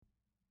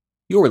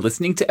You're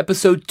listening to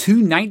episode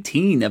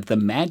 219 of the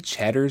Mad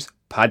Chatters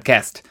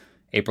podcast,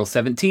 April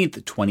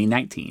 17th,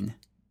 2019.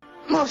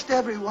 Most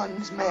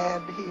everyone's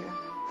mad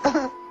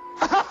here.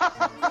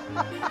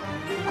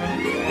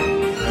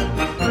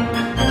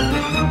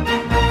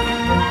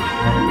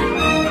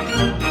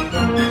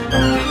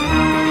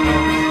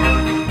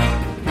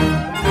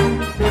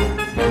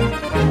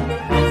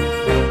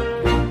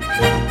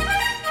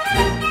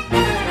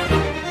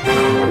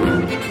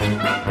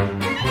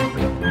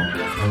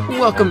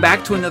 Welcome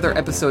back to another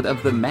episode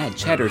of the Mad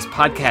Chatters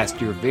podcast,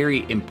 your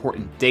very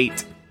important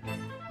date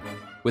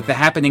with the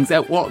happenings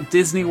at Walt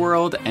Disney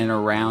World and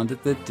around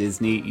the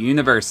Disney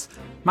universe.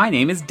 My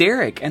name is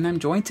Derek, and I'm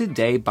joined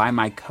today by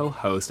my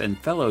co-host and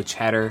fellow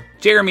chatter,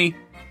 Jeremy.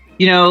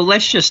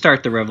 Let's just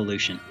start the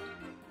revolution.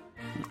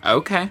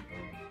 Okay.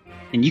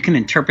 And you can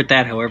interpret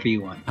that however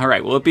you want. All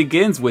right, well, it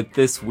begins with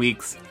this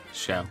week's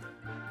show.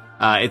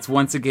 It's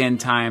once again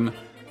time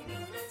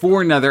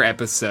for another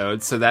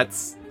episode, so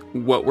that's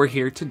what we're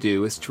here to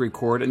do, is to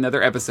record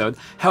another episode.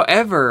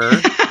 However...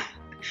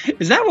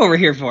 Is that what we're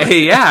here for?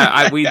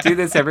 Yeah, we do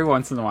this every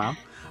once in a while.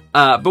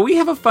 But we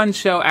have a fun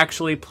show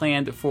actually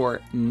planned for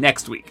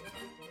next week.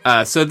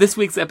 So this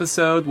week's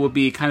episode will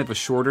be kind of a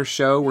shorter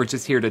show. We're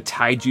just here to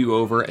tide you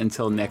over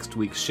until next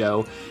week's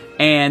show.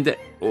 And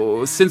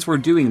since we're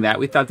doing that,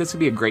 we thought this would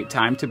be a great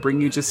time to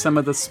bring you just some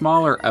of the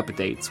smaller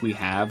updates we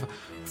have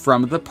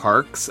from the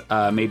parks,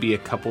 maybe a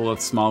couple of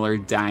smaller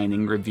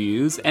dining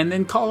reviews, and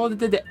then call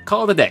it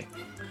a day.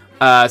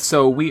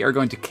 So we are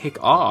going to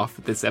kick off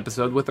this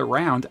episode with a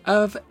round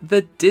of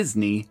the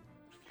Disney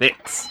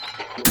Fix.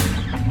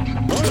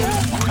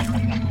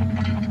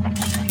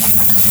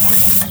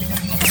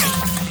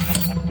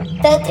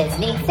 The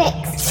Disney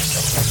Fix.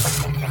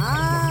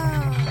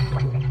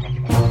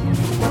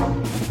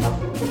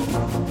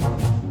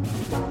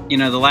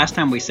 The last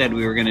time we said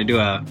we were going to do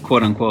a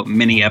quote-unquote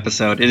mini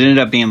episode, it ended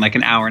up being like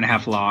an hour and a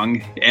half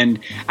long, and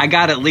I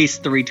got at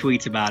least 3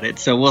 tweets about it,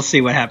 so we'll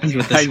see what happens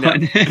with this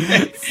one.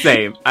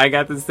 Same. I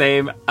got the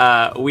same.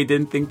 We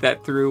didn't think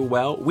that through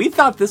well. We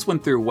thought this one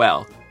through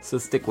well, so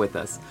stick with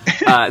us.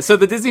 So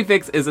the Disney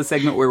Fix is a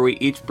segment where we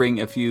each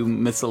bring a few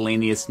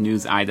miscellaneous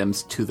news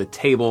items to the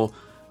table.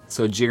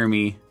 So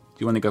Jeremy, do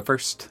you want to go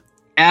first?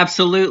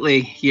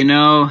 Absolutely.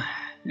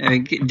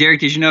 Derek,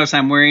 did you notice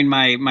I'm wearing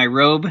my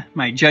robe,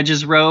 my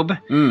judge's robe?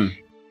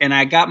 And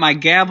I got my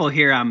gavel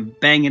here. I'm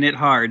banging it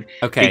hard.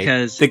 Okay,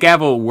 because the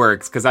gavel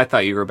works, because I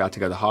thought you were about to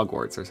go to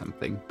Hogwarts or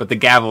something. But the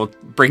gavel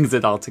brings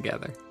it all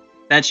together.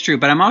 That's true.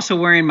 But I'm also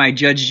wearing my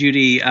Judge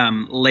Judy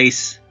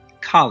lace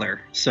collar.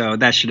 So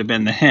that should have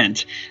been the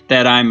hint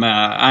that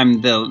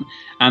I'm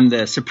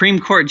the Supreme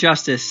Court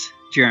Justice,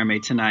 Jeremy,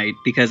 tonight,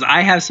 because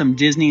I have some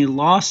Disney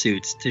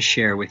lawsuits to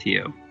share with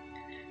you.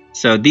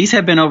 So these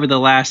have been over the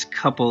last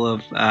couple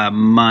of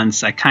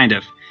months. I kind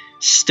of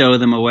stow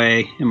them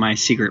away in my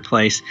secret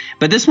place.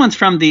 But this one's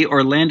from the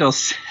Orlando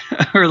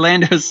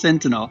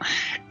Sentinel.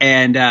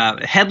 And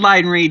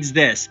headline reads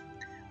this: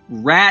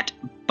 Rat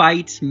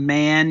bites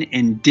man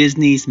in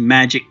Disney's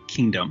Magic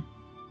Kingdom.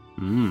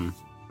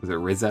 Was it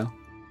Rizzo?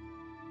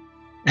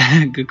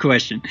 Good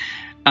question.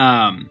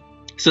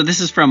 So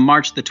this is from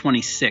March the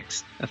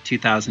 26th of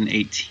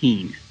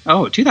 2018.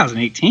 Oh,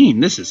 2018.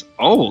 This is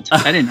old.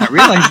 I did not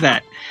realize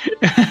that.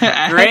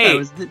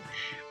 Great.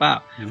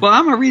 Wow. Well,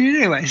 I'm going to read it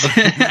anyways.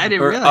 I didn't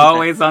realize We're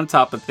always on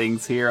top of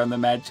things here on the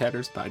Mad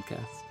Chatters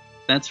podcast.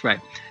 That's right.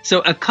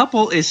 So a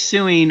couple is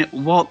suing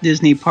Walt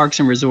Disney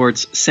Parks and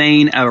Resorts,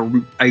 saying a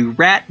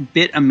rat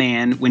bit a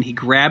man when he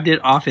grabbed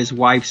it off his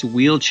wife's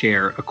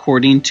wheelchair,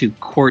 according to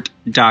court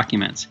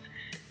documents.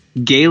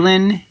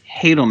 Galen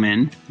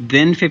Hadelman,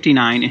 then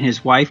 59, and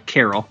his wife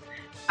Carol,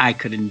 I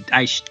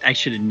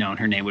should have known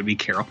her name would be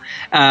Carol,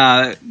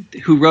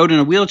 who rode in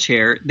a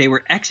wheelchair. They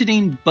were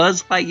exiting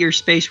Buzz Lightyear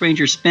Space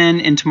Ranger Spin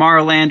in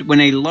Tomorrowland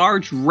when a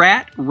large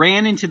rat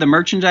ran into the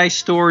merchandise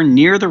store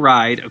near the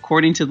ride,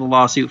 according to the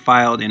lawsuit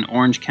filed in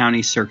Orange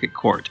County Circuit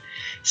Court.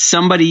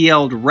 Somebody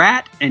yelled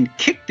rat and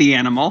kicked the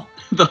animal,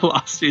 the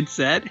lawsuit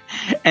said,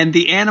 and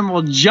the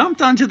animal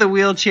jumped onto the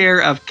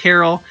wheelchair of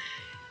Carol.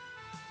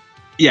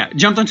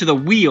 Jumped onto the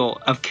wheel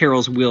of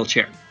Carol's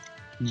wheelchair.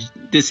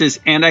 This is,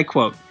 and I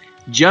quote,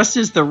 "Just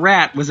as the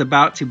rat was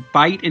about to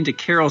bite into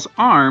Carol's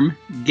arm,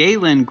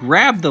 Galen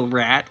grabbed the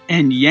rat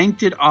and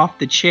yanked it off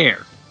the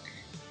chair.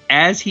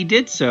 As he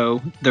did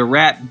so, the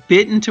rat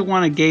bit into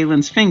one of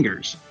Galen's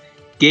fingers.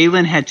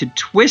 Galen had to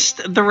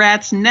twist the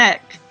rat's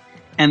neck,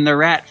 and the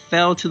rat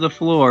fell to the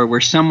floor where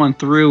someone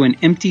threw an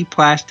empty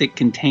plastic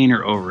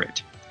container over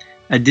it.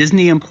 A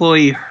Disney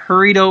employee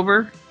hurried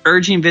over,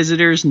 urging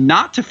visitors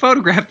not to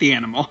photograph the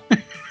animal,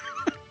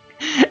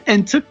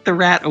 and took the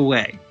rat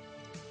away.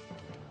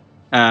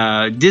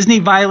 Disney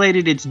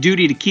violated its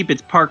duty to keep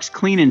its parks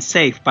clean and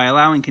safe by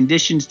allowing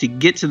conditions to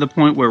get to the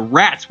point where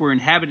rats were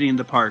inhabiting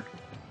the park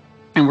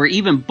and were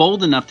even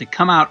bold enough to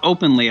come out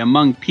openly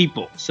among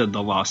people," said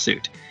the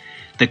lawsuit.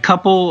 The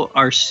couple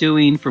are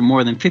suing for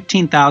more than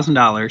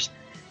 $15,000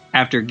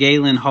 after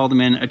Galen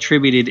Haldeman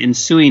attributed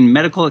ensuing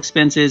medical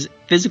expenses,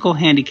 physical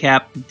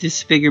handicap,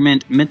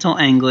 disfigurement, mental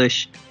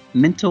anguish,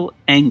 mental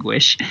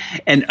anguish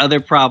and other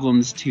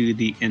problems to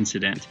the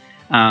incident.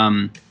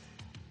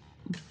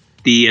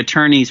 The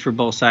attorneys for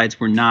both sides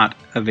were not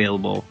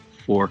available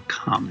for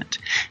comment.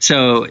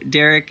 So,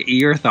 Derek,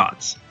 your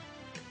thoughts?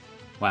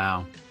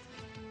 Wow.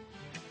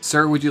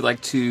 Sir, would you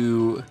like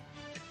to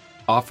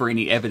offer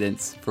any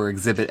evidence for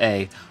Exhibit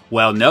A?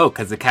 Well, no,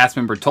 because the cast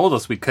member told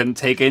us we couldn't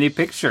take any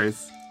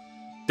pictures.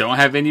 Don't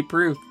have any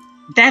proof.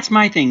 That's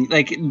my thing.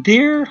 Like,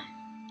 there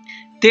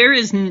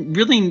is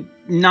really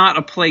not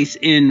a place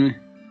in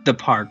the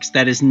parks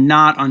that is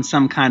not on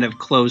some kind of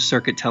closed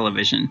circuit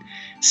television.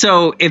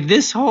 So if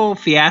this whole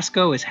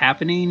fiasco is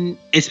happening,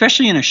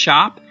 especially in a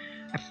shop,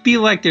 I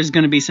feel like there's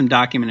going to be some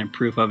documented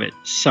proof of it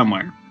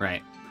somewhere.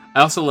 Right.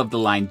 I also love the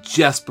line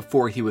just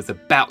before he was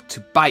about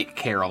to bite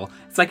Carol.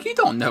 It's like, you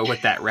don't know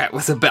what that rat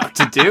was about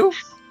to do.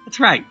 That's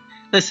right.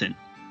 Listen,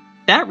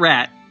 that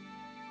rat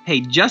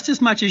paid just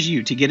as much as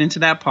you to get into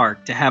that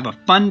park to have a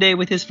fun day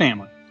with his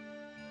family.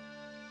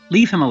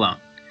 Leave him alone.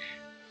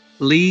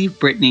 Leave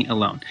Brittany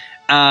alone.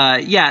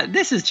 Yeah,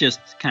 this is just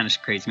kind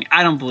of crazy to me.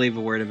 I don't believe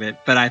a word of it,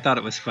 but I thought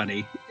it was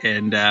funny.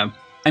 And I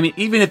mean,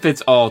 even if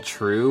it's all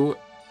true,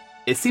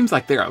 it seems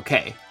like they're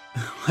okay.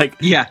 Like,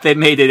 yeah, they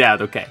made it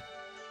out okay.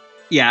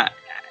 Yeah,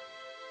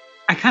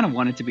 I kind of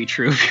want it to be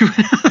true. If you want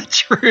to know the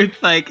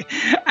truth, like,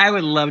 I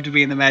would love to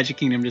be in the Magic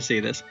Kingdom to see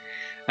this.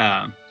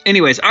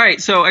 Anyways, all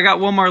right, so I got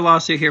one more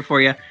lawsuit here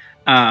for you.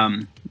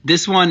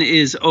 This one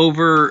is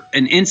over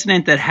an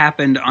incident that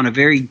happened on a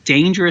very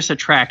dangerous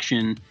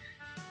attraction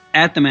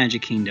at the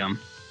Magic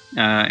Kingdom,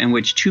 in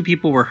which 2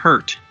 people were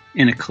hurt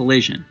in a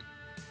collision.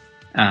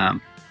 Do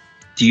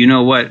you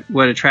know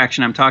what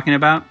attraction I'm talking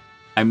about?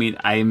 I mean,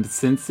 I'm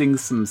sensing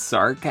some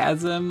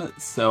sarcasm,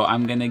 so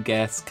I'm going to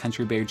guess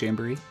Country Bear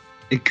Jamboree.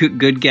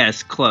 Good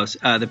guess. Close.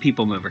 The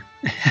People Mover.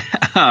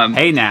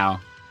 Hey,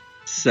 now.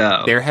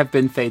 So there have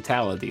been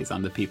fatalities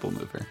on the People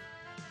Mover.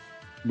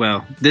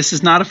 Well, this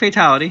is not a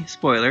fatality,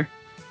 spoiler,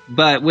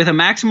 but with a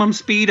maximum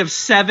speed of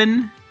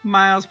 7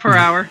 miles per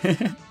hour,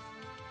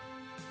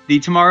 the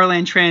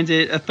Tomorrowland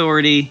Transit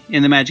Authority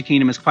in the Magic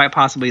Kingdom is quite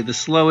possibly the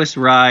slowest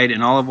ride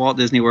in all of Walt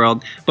Disney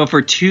World. But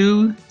for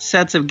 2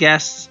 sets of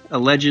guests,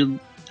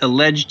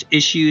 alleged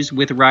issues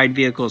with ride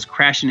vehicles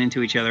crashing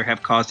into each other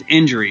have caused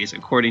injuries,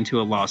 according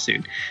to a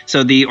lawsuit.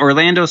 So the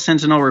Orlando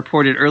Sentinel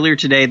reported earlier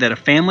today that a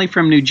family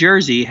from New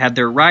Jersey had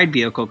their ride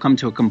vehicle come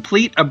to a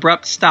complete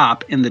abrupt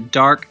stop in the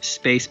dark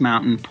Space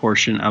Mountain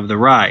portion of the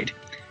ride.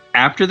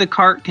 After the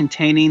cart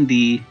containing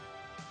the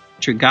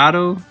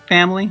Trigado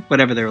family,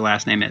 whatever their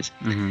last name is,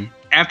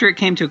 after it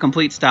came to a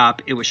complete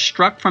stop, it was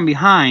struck from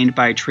behind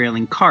by a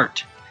trailing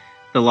cart,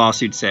 the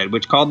lawsuit said,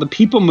 which called the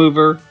People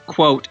Mover,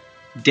 quote,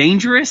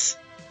 dangerous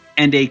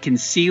and a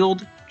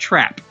concealed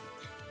trap.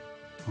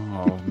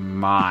 Oh,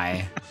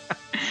 my.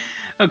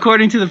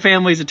 According to the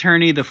family's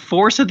attorney, the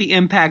force of the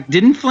impact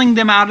didn't fling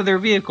them out of their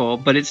vehicle,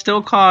 but it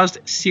still caused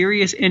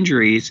serious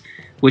injuries,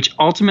 which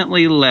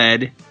ultimately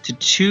led to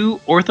 2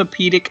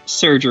 orthopedic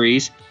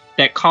surgeries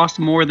that cost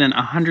more than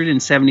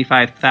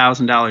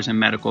 $175,000 in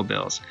medical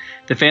bills.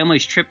 The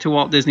family's trip to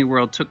Walt Disney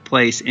World took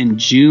place in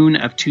June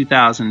of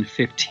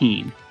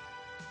 2015.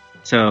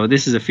 So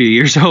this is a few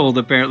years old,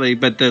 apparently,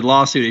 but the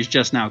lawsuit is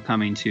just now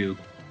coming to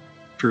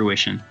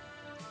fruition.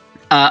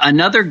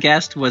 Another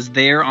guest was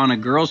there on a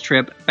girls'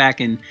 trip back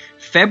in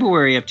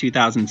February of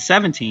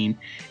 2017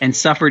 and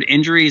suffered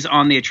injuries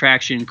on the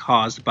attraction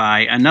caused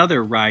by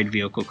another ride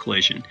vehicle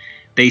collision.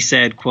 They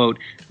said, quote,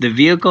 the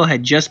vehicle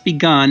had just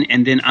begun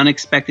and then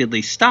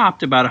unexpectedly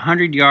stopped about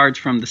 100 yards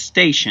from the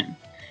station,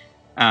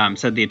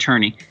 said the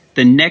attorney.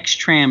 The next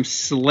tram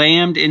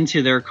slammed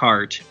into their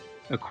cart,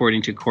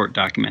 according to court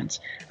documents.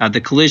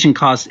 The collision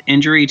caused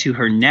injury to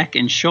her neck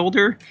and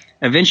shoulder,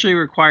 eventually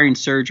requiring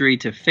surgery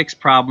to fix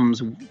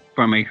problems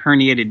from a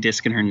herniated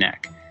disc in her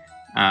neck.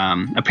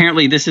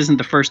 Apparently, this isn't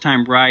the first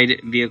time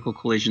ride vehicle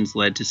collisions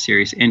led to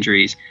serious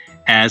injuries,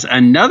 as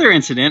another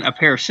incident, a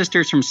pair of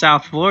sisters from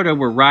South Florida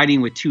were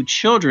riding with 2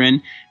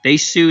 children. They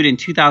sued in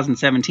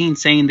 2017,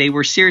 saying they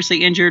were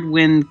seriously injured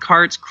when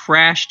carts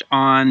crashed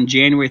on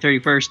January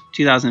 31st,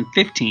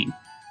 2015.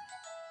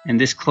 And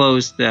this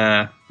closed,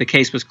 the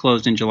case was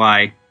closed in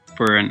July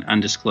for an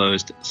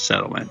undisclosed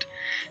settlement.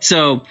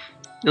 So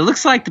it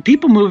looks like the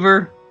People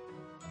Mover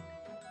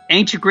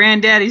ain't your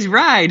granddaddy's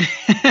ride.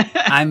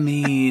 I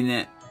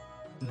mean,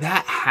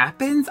 that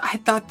happens? I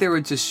thought there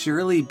would just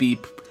surely be,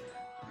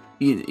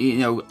 you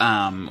know,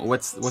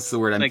 what's the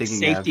word I'm like thinking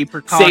safety of?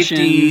 Precautions.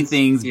 Safety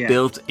things Yeah.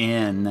 built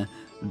in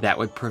that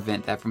would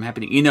prevent that from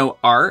happening. You know,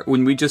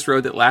 when we just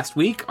rode it last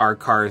week, our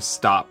cars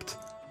stopped.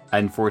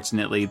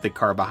 Unfortunately, the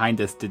car behind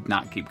us did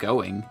not keep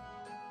going.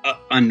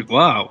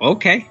 Wow,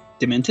 okay.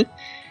 Demented.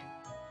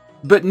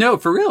 But no,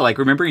 for real, like,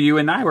 remember you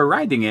and I were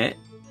riding it.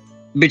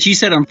 But you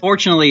said,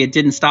 unfortunately, it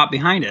didn't stop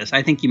behind us.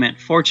 I think you meant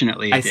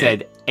fortunately it did.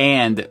 said,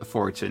 and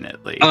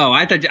fortunately. Oh,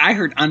 I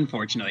heard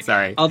unfortunately.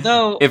 Sorry.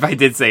 Although, If I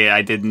did say it,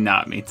 I did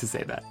not mean to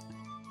say that.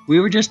 We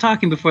were just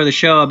talking before the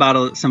show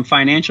about some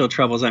financial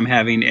troubles I'm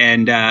having,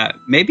 and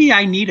maybe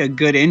I need a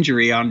good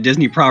injury on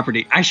Disney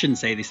property. I shouldn't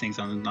say these things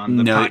on the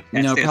podcast.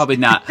 No, probably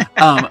not.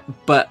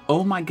 But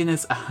oh my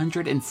goodness,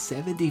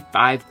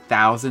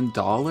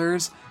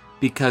 $175,000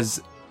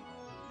 because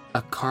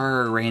a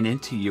car ran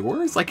into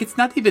yours? Like, it's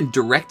not even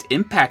direct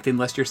impact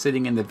unless you're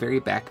sitting in the very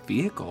back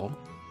vehicle.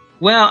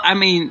 Well, I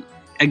mean,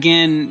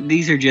 again,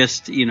 these are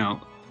just,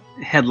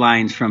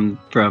 headlines from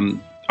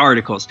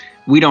articles.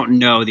 We don't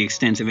know the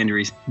extensive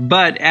injuries.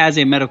 But as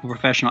a medical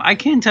professional, I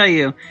can tell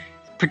you,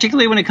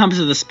 particularly when it comes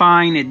to the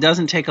spine, it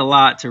doesn't take a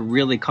lot to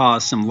really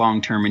cause some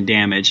long-term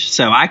damage.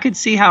 So I could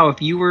see how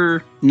if you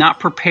were not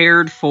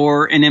prepared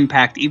for an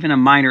impact, even a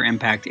minor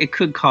impact, it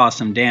could cause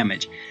some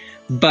damage.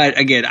 But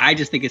again, I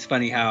just think it's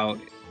funny how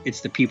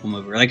it's the people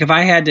mover. Like if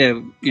I had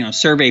to,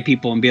 survey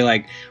people and be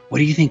like, what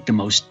do you think the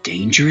most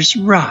dangerous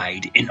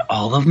ride in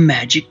all of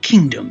Magic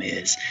Kingdom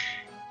is?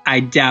 I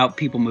doubt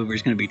People Mover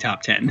is going to be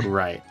top 10.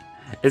 Right.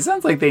 It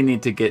sounds like they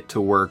need to get to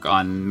work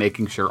on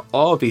making sure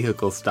all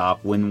vehicles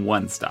stop when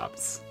one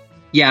stops.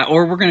 Yeah,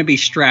 or we're going to be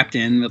strapped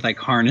in with like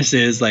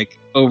harnesses, like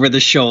over the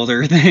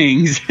shoulder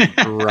things.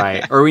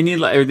 Right. Or they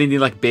need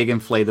like big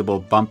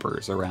inflatable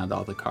bumpers around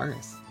all the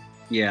cars.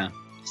 Yeah.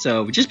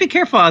 So just be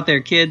careful out there,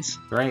 kids.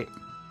 Right.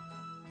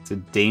 It's a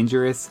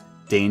dangerous,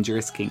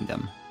 dangerous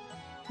kingdom.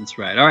 That's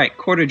right. All right.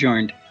 Court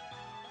adjourned.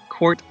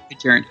 Court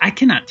adjourned. I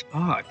cannot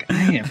talk.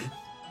 I am.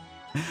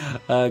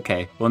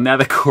 Okay. Well, now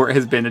the court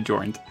has been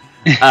adjourned.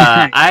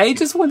 I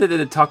just wanted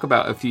to talk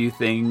about a few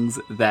things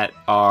that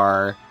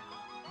are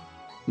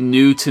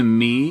new to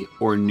me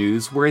or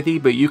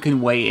newsworthy, but you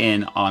can weigh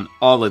in on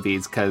all of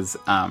these because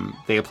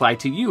they apply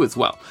to you as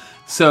well.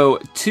 So,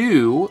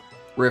 two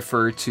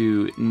refer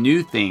to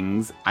new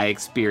things I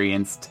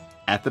experienced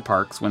at the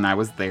parks when I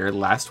was there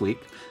last week.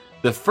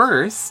 The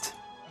first,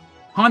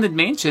 Haunted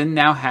Mansion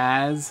now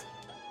has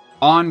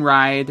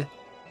on-ride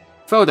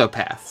photo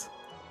pass.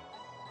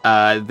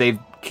 They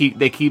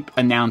keep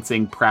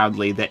announcing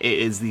proudly that it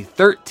is the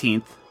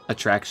 13th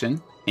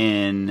attraction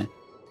in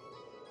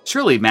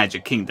surely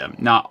Magic Kingdom,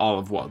 not all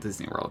of Walt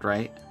Disney World,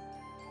 right?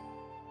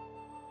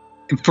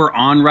 For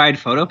on-ride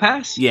photo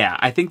pass? Yeah,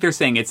 I think they're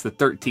saying it's the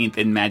 13th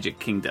in Magic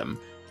Kingdom.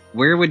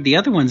 Where would the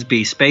other ones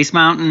be? Space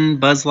Mountain,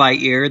 Buzz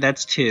Lightyear,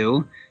 that's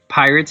 2.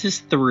 Pirates is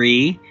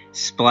 3.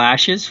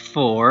 Splash is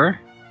 4.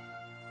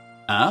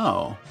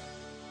 Oh.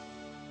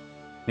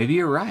 Maybe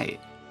you're right.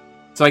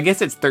 So I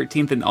guess it's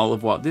 13th in all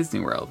of Walt Disney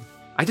World.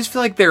 I just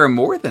feel like there are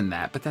more than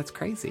that, but that's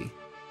crazy.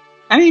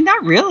 I mean,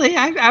 not really.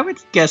 I would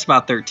guess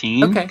about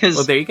 13. Okay,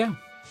 well, there you go.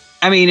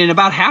 I mean, and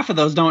about half of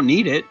those don't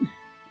need it.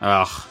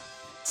 Ugh.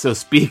 So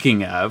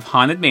speaking of,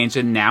 Haunted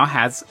Mansion now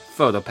has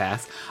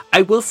PhotoPass.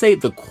 I will say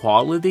the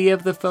quality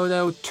of the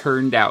photo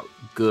turned out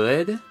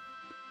good.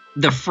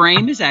 The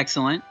frame is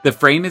excellent. The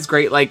frame is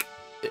great. Like,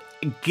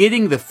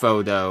 getting the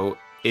photo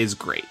is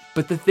great.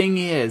 But the thing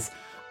is,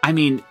 I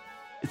mean,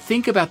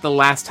 think about the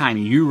last time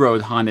you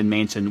rode Haunted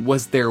Mansion.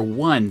 Was there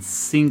one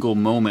single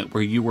moment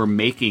where you were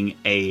making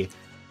a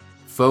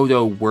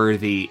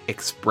photo-worthy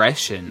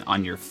expression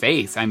on your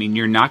face? I mean,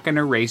 you're not going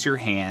to raise your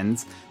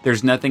hands.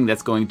 There's nothing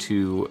that's going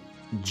to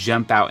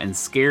jump out and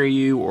scare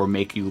you or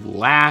make you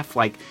laugh.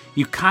 Like,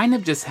 you kind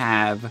of just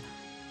have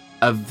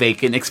a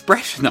vacant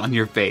expression on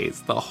your face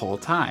the whole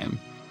time.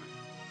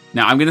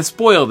 Now, I'm going to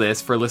spoil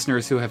this for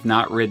listeners who have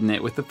not ridden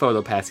it with the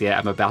PhotoPass yet.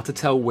 I'm about to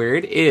tell where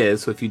it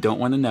is, so if you don't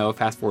want to know,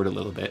 fast forward a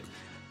little bit.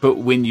 But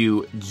when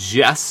you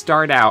just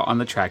start out on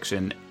the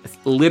attraction,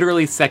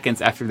 literally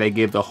seconds after they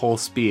give the whole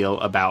spiel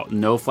about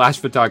no flash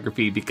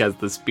photography because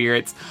the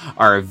spirits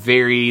are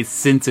very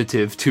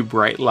sensitive to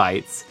bright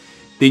lights,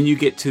 then you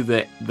get to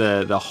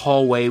the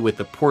hallway with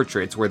the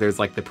portraits where there's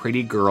like the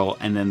pretty girl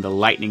and then the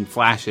lightning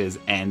flashes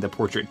and the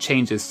portrait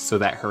changes so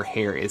that her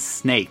hair is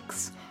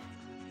snakes.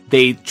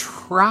 They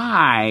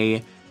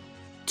try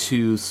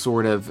to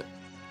sort of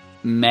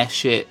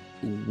mesh it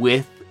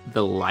with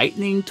the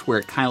lightning to where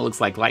it kind of looks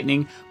like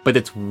lightning, but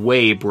it's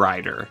way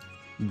brighter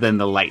than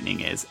the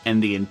lightning is.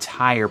 And the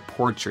entire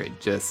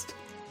portrait just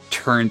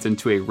turns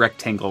into a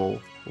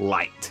rectangle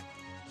light.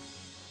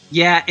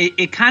 Yeah,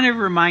 it kind of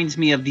reminds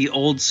me of the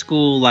old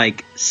school,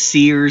 like,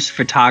 Sears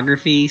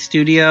photography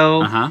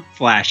studio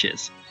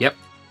flashes. Yep.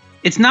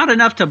 It's not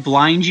enough to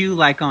blind you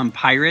like on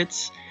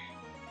Pirates,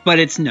 but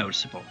it's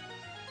noticeable.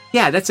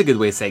 Yeah, that's a good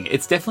way of saying it.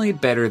 It's definitely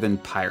better than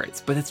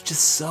Pirates, but it's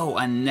just so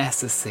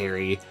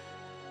unnecessary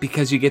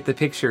because you get the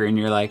picture and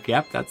you're like,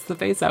 yep, that's the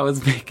face I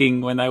was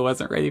making when I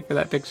wasn't ready for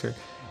that picture.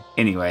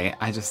 Anyway,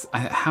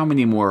 how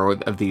many more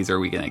of these are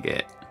we going to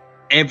get?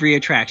 Every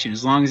attraction,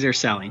 as long as they're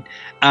selling.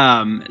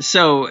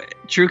 So,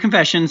 true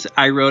confessions,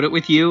 I wrote it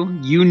with you.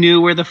 You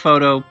knew where the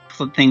photo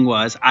thing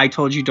was. I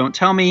told you, don't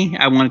tell me.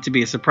 I want it to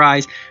be a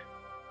surprise.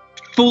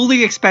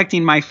 Fully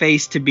expecting my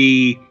face to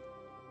be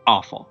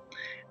awful.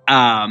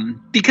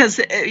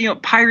 Because,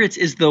 Pirates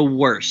is the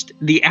worst,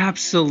 the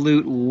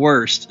absolute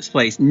worst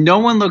place. No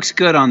one looks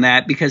good on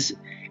that because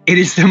It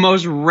is the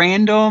most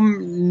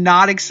random,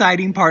 not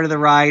exciting part of the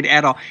ride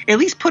at all. At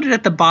least put it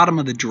at the bottom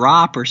of the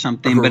drop or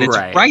something, but it's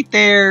right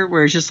there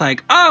where it's just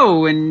like,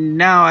 oh, and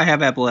now I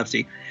have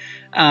epilepsy.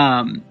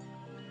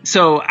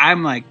 So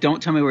I'm like,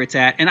 don't tell me where it's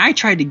at. And I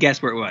tried to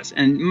guess where it was.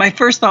 And my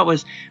first thought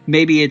was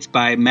maybe it's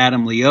by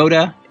Madame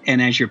Leota. And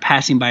as you're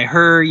passing by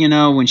her, you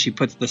know, when she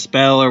puts the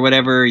spell or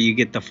whatever, you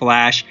get the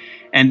flash.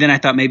 And then I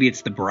thought maybe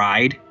it's the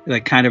bride,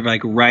 like kind of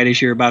like right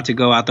as you're about to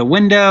go out the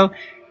window.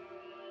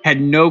 Had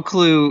no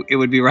clue it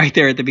would be right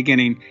there at the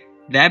beginning.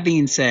 That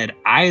being said,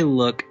 I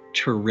look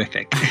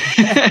terrific.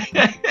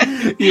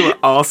 You were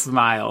all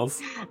smiles.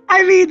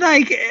 I mean,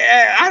 like,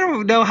 I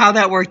don't know how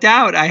that worked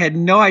out. I had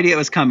no idea it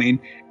was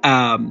coming.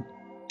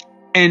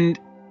 And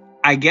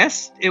I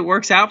guess it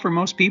works out for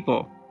most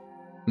people.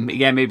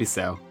 Yeah, maybe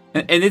so.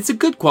 And it's a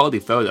good quality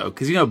photo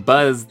because, you know,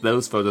 Buzz,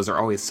 those photos are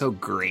always so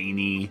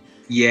grainy.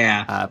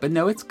 Yeah. But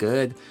no, it's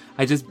good.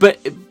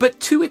 But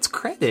to its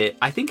credit,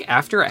 I think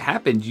after it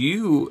happened,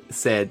 you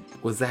said,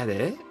 was that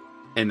it?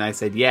 And I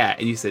said, yeah.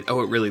 And you said,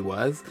 oh, it really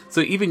was?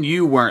 So even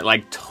you weren't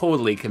like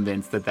totally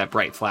convinced that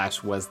bright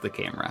flash was the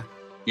camera.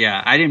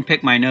 Yeah, I didn't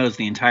pick my nose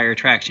the entire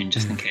attraction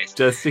just in case.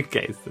 Just in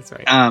case, that's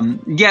right.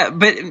 Yeah,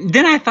 but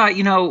then I thought,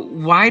 you know,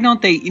 why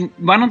don't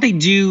they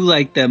do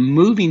like the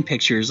moving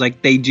pictures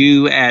like they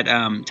do at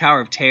Tower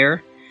of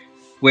Terror,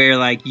 where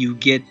like you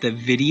get the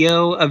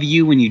video of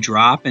you when you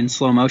drop in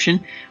slow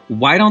motion?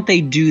 Why don't they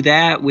do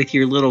that with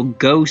your little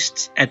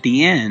ghosts at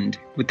the end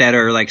that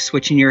are like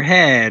switching your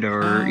head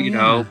or you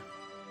know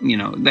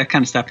that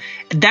kind of stuff?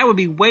 That would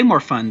be way more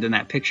fun than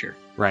that picture.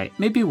 Right.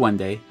 Maybe one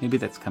day. Maybe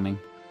that's coming.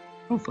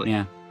 Hopefully.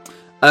 Yeah.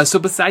 So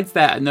besides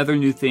that, another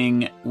new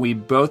thing we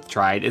both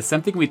tried is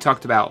something we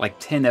talked about like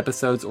 10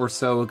 episodes or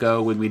so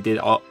ago when we did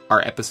our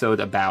episode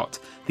about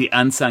the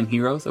unsung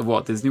heroes of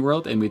Walt Disney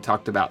World. And we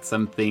talked about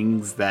some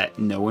things that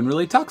no one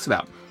really talks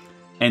about.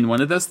 And one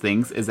of those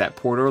things is at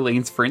Port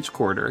Orleans French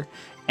Quarter.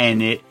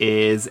 And it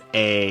is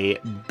a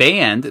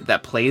band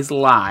that plays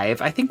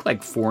live, I think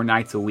like 4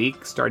 nights a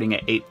week, starting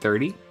at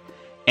 8:30.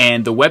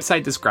 And the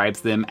website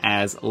describes them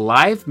as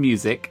live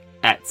music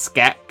at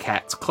Scat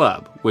Cat's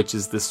Club, which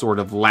is this sort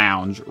of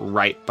lounge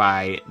right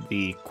by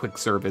the quick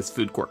service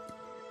food court.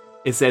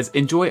 It says,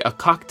 enjoy a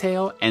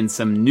cocktail and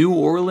some New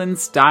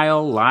Orleans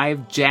style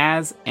live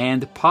jazz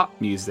and pop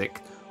music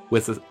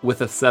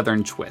with a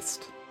southern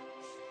twist.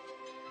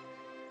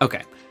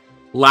 Okay,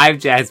 live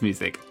jazz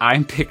music.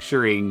 I'm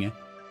picturing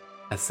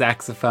a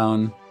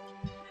saxophone,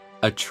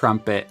 a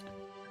trumpet,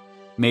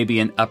 maybe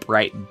an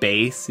upright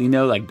bass, you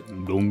know, like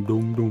dum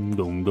dum dum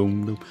dum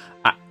dum dum.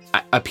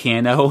 A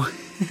piano.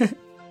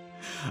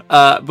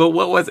 But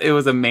what was it?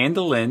 Was a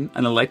mandolin,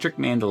 an electric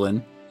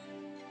mandolin,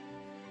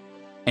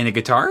 and a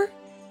guitar?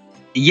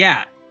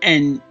 Yeah,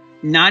 and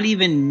not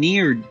even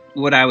near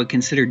what I would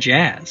consider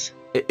jazz.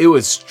 It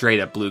was straight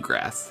up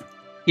bluegrass.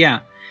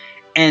 Yeah.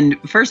 And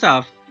first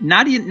off,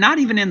 not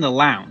even in the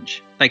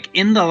lounge. Like,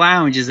 in the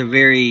lounge is a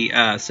very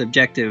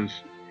subjective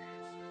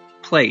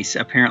place,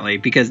 apparently,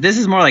 because this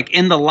is more like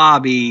in the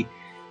lobby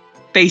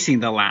facing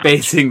the lounge.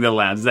 Facing the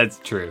lounge. That's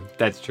true.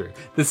 That's true.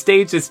 The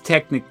stage is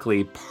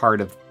technically part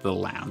of the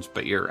lounge,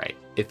 but you're right.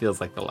 It feels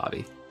like the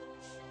lobby.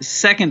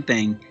 Second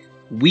thing,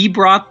 we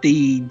brought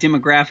the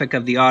demographic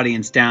of the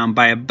audience down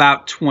by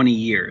about 20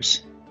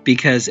 years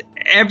because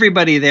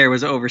everybody there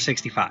was over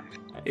 65.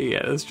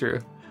 Yeah, that's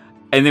true.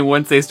 And then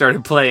once they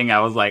started playing,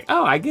 I was like,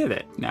 oh, I get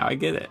it. Now I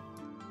get it.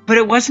 But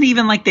it wasn't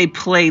even like they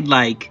played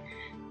like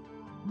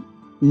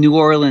New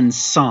Orleans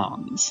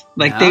songs.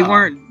 Like No.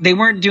 they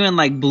weren't doing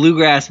like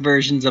bluegrass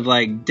versions of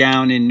like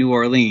Down in New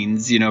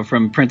Orleans, you know,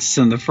 from Princess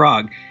and the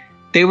Frog.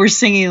 They were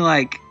singing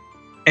like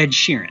Ed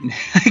Sheeran.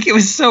 Like, it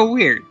was so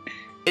weird.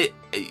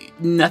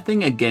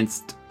 Nothing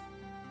against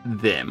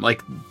them,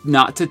 like,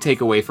 not to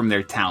take away from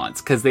their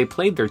talents, because they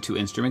played their 2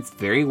 instruments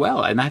very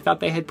well, and I thought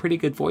they had pretty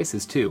good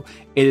voices too.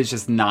 It is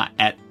just not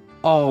at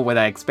all what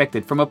I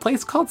expected from a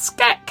place called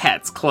Scat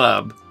Cat's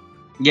Club.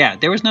 Yeah,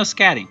 there was no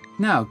scatting.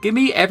 No, give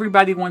me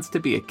Everybody Wants to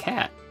Be a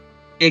Cat.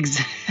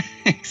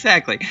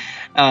 Exactly.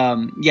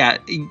 Yeah,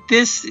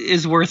 this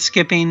is worth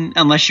skipping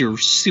unless you're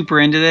super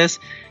into this.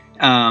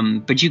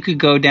 But you could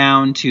go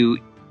down to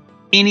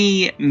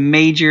any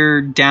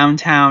major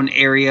downtown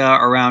area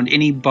around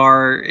any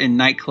bar and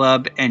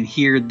nightclub and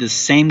hear the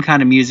same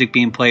kind of music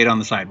being played on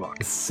the sidewalk.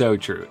 It's so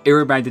true. It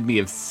reminded me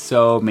of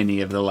so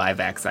many of the live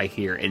acts I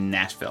hear in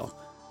Nashville,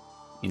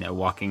 you know,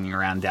 walking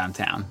around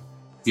downtown.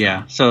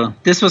 Yeah, so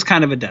this was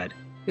kind of a dud.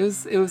 It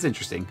was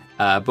interesting.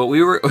 But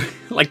we were,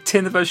 like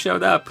 10 of us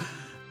showed up.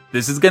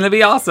 This is going to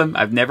be awesome.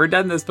 I've never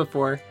done this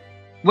before.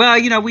 Well,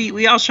 you know,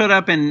 we all showed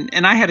up and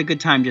I had a good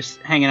time just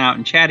hanging out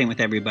and chatting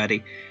with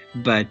everybody.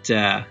 But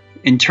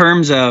in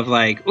terms of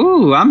like,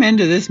 ooh, I'm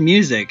into this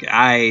music,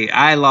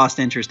 I lost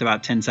interest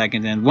about 10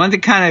 seconds in. Once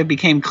it kind of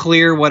became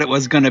clear what it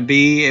was going to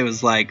be, it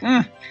was like,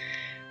 all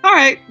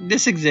right,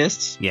 this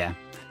exists. Yeah.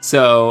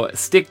 So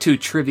stick to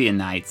trivia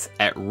nights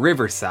at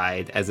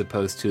Riverside as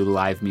opposed to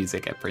live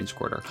music at French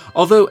Quarter.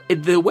 Although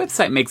the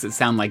website makes it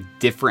sound like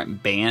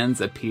different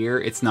bands appear,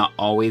 it's not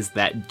always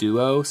that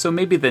duo. So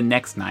maybe the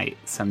next night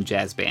some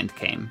jazz band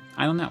came.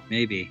 I don't know.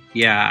 Maybe.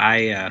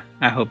 Yeah,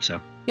 I hope so.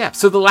 Yeah,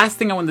 so the last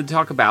thing I wanted to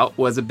talk about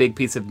was a big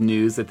piece of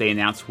news that they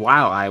announced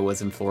while I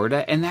was in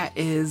Florida, and that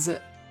is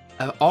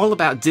all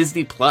about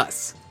Disney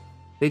Plus.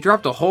 They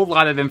dropped a whole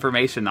lot of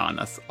information on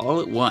us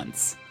all at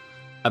once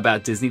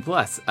about Disney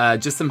Plus.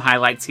 Just some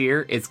highlights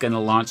here. It's going to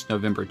launch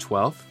November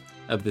 12th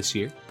of this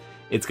year.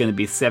 It's going to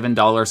be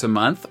 $7 a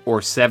month or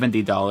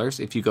 $70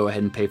 if you go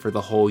ahead and pay for the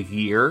whole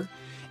year.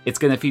 It's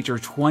going to feature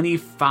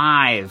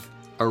 25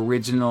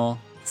 original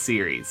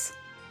series.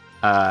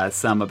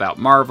 Some about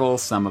Marvel,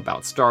 some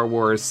about Star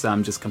Wars,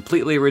 some just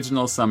completely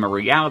original, some are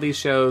reality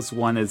shows.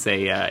 One is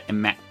a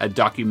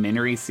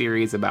documentary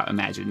series about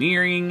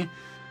Imagineering.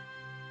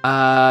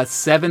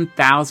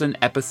 7,000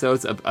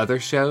 episodes of other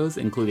shows,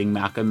 including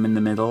Malcolm in the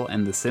Middle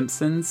and The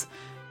Simpsons,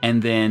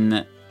 and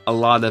then a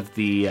lot of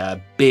the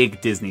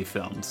big Disney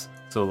films.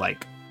 So,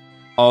 like,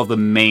 all the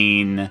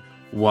main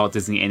Walt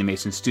Disney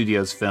Animation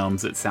Studios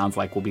films, it sounds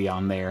like, will be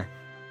on there.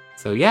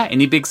 So, yeah,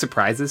 any big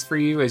surprises for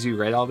you as you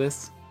read all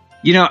this?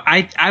 You know,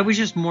 I was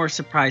just more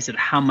surprised at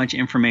how much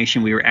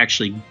information we were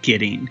actually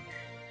getting.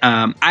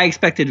 I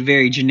expected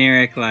very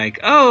generic, like,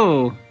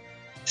 oh,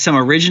 some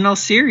original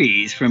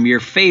series from your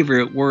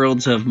favorite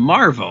worlds of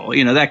Marvel,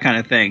 you know, that kind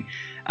of thing.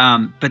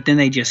 But then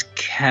they just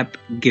kept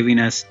giving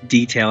us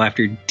detail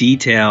after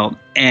detail,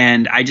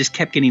 and I just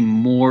kept getting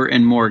more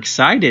and more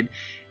excited.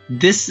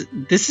 This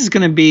is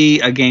going to be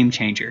a game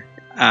changer.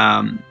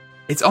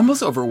 It's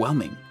almost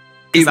overwhelming.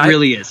 It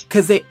really is.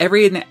 Because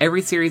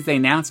every series they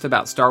announced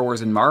about Star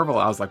Wars and Marvel,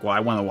 I was like, well, I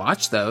want to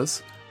watch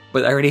those,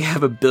 but I already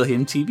have a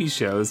billion TV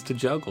shows to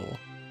juggle.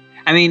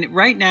 I mean,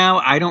 right now,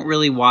 I don't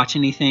really watch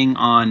anything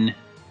on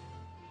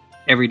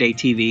everyday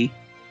TV.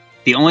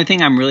 The only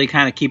thing I'm really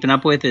kind of keeping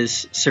up with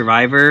is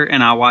Survivor,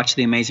 and I'll watch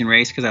The Amazing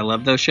Race because I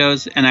love those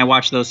shows, and I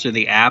watch those through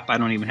the app. I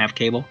don't even have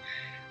cable.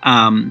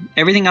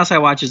 Everything else I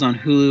watch is on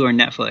Hulu or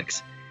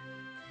Netflix.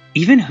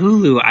 Even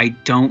Hulu, I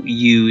don't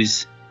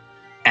use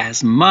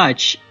as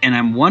much, and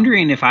I'm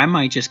wondering if I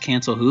might just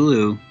cancel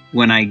Hulu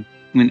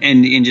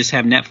and just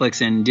have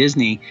Netflix and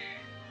Disney.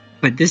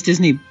 But this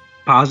Disney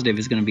Positive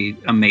is going to be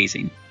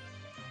amazing.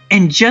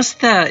 And just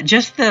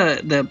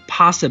the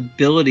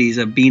possibilities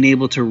of being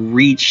able to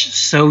reach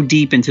so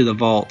deep into the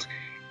vault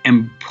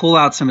and pull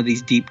out some of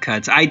these deep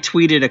cuts. I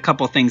tweeted a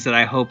couple things that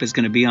I hope is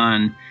going to be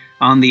on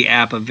the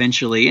app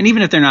eventually. And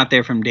even if they're not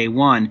there from day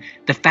one,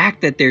 the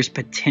fact that there's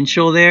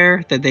potential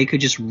there, that they could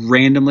just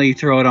randomly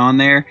throw it on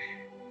there,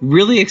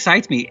 really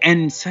excites me.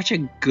 And such a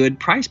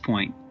good price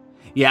point.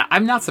 Yeah,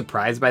 I'm not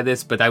surprised by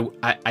this, but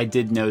I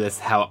did notice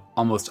how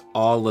almost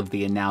all of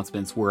the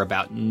announcements were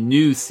about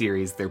new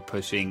series they're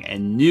pushing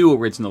and new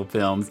original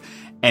films.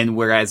 And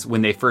whereas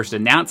when they first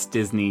announced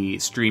Disney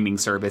streaming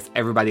service,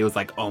 everybody was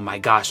like, oh my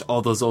gosh,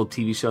 all those old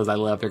TV shows I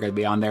love, they're going to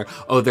be on there.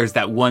 Oh, there's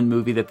that one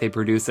movie that they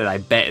produced that I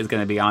bet is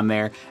going to be on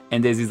there.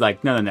 And Disney's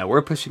like, no,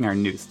 we're pushing our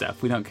new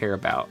stuff. We don't care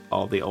about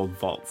all the old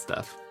vault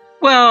stuff.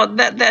 Well,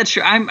 that's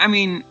true.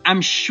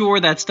 I'm sure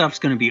that stuff's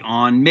going to be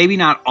on. Maybe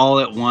not all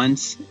at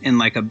once in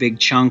like a big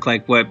chunk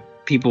like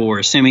what people were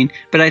assuming.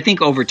 But I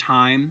think over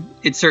time,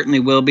 it certainly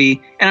will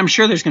be. And I'm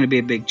sure there's going to be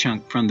a big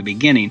chunk from the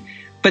beginning.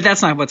 But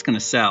that's not what's going to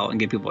sell and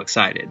get people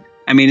excited.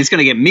 I mean, it's going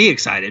to get me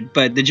excited,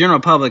 but the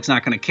general public's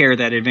not going to care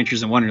that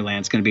Adventures in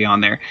Wonderland is going to be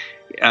on there.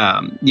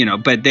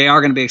 But they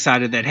are going to be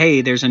excited that,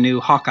 hey, there's a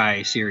new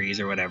Hawkeye series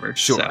or whatever.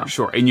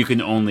 Sure. And you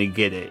can only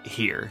get it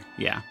here.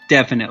 Yeah.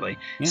 Definitely.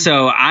 Yeah.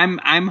 So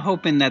I'm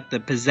hoping that the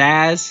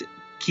pizzazz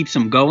keeps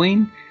them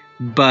going,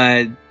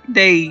 but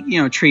they,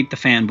 treat the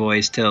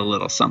fanboys to a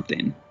little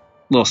something.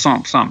 Little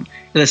something.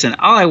 Listen,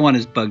 all I want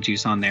is bug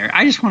juice on there.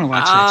 I just want to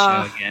watch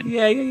that show again.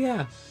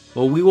 Yeah.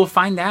 Well, we will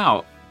find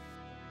out.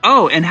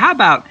 Oh, and how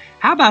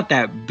about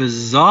that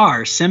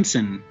bizarre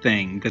Simpson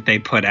thing that they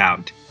put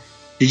out?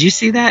 Did you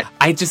see that?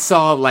 I just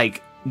saw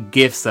like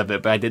GIFs of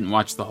it, but I didn't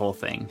watch the whole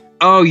thing.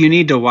 Oh, you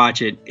need to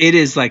watch it. It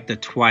is like the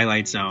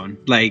Twilight Zone.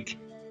 Like,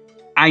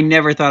 I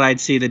never thought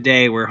I'd see the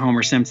day where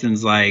Homer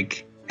Simpson's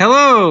like,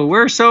 hello,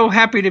 we're so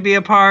happy to be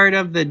a part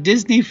of the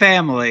Disney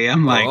family.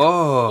 I'm like,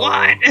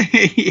 what?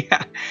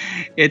 Yeah,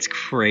 it's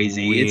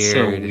crazy. Weird. It's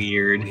so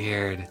weird.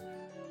 Weird.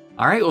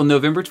 All right, well,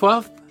 November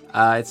 12th.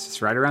 It's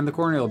just right around the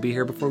corner. It'll be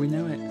here before we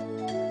know it.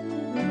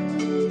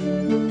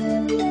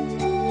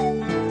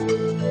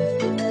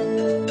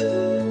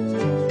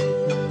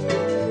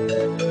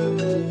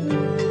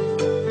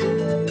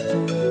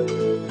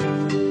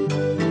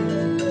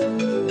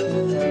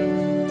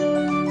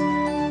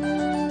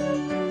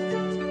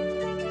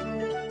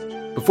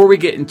 Before we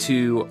get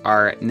into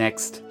our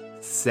next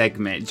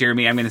segment,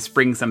 Jeremy, I'm going to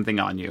spring something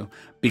on you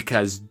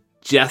because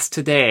just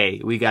today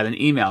we got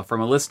an email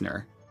from a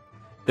listener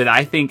that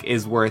I think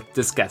is worth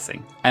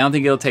discussing. I don't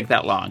think it'll take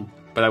that long,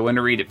 but I want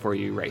to read it for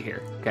you right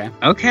here, okay?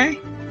 Okay.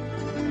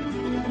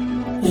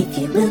 If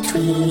you will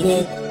tweet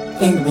it,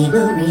 then we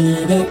will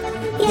read it.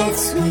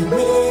 Yes, we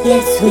will.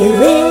 Yes, we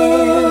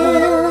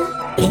will.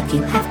 If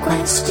you have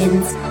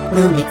questions,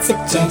 we'll make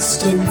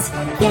suggestions.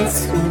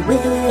 Yes, we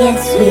will.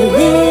 Yes, we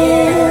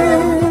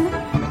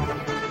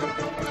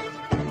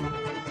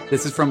will.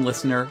 This is from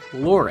listener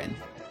Lauren.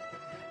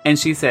 And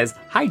she says,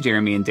 "Hi,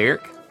 Jeremy and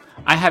Derek.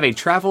 I have a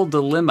travel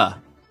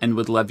dilemma and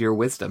would love your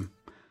wisdom.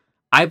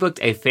 I booked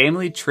a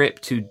family trip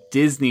to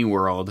Disney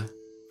World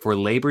for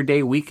Labor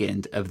Day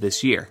weekend of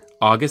this year,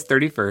 August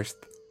 31st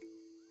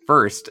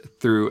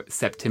through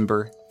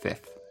September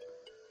 5th.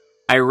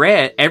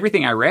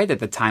 Everything I read at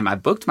the time I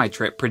booked my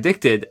trip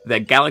predicted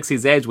that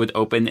Galaxy's Edge would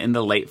open in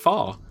the late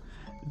fall.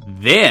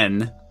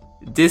 Then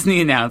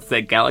Disney announced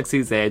that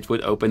Galaxy's Edge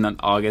would open on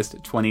August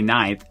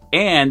 29th,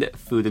 and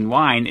Food and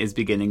Wine is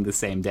beginning the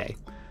same day.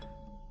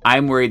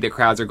 I'm worried that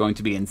crowds are going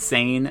to be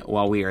insane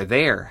while we are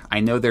there.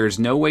 I know there's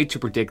no way to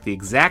predict the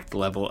exact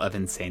level of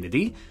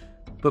insanity,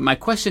 but my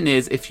question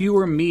is, if you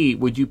were me,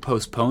 would you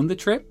postpone the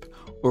trip,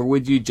 or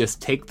would you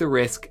just take the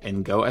risk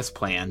and go as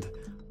planned?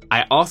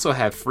 I also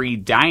have free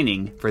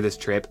dining for this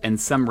trip and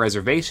some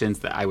reservations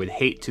that I would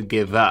hate to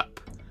give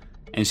up."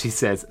 And she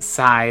says,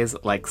 "Sighs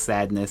like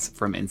sadness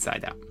from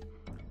inside out."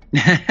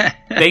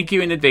 Thank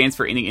you in advance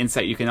for any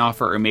insight you can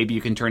offer, or maybe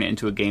you can turn it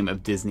into a game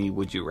of Disney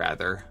Would You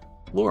Rather.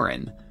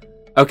 Lauren.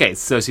 Okay,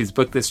 so she's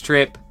booked this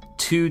trip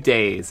 2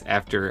 days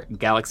after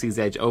Galaxy's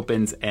Edge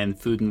opens and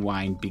Food and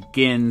Wine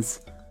begins.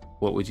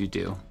 What would you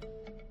do?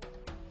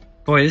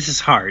 Boy, this is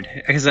hard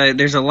because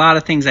there's a lot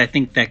of things I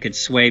think that could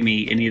sway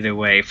me in either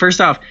way. First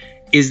off,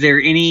 is there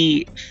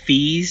any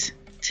fees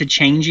to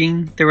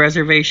changing the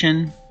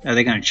reservation? Are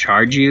they going to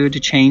charge you to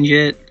change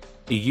it?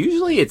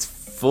 Usually it's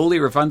fully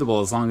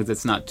refundable as long as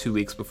it's not 2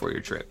 weeks before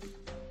your trip.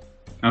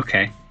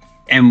 Okay.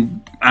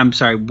 And I'm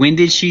sorry, when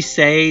did she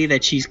say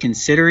that she's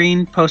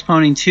considering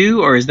postponing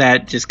too, or is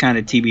that just kind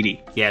of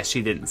TBD? Yeah,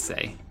 she didn't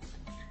say.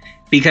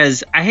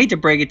 Because I hate to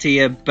break it to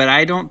you, but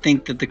I don't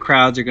think that the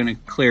crowds are going to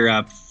clear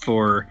up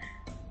for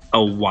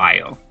a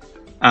while.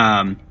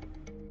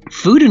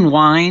 Food and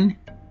Wine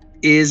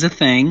is a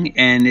thing,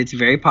 and it's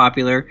very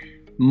popular,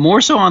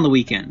 more so on the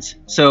weekends.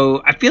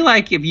 So I feel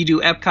like if you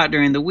do Epcot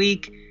during the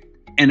week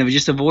and if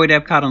just avoid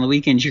Epcot on the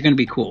weekends, you're going to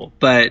be cool.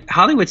 But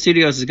Hollywood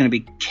Studios is going to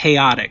be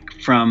chaotic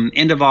from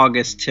end of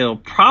August till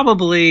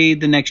probably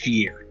the next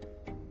year.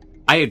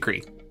 I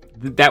agree.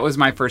 That was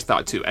my first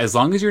thought too. As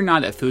long as you're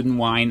not at Food and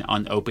Wine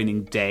on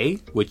opening day,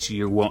 which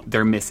you won't,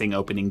 they're missing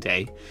opening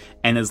day,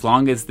 and as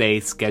long as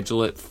they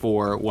schedule it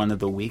for one of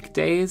the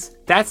weekdays,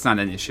 that's not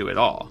an issue at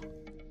all.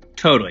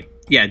 Totally.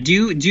 Yeah.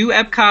 Do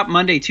Epcot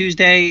Monday,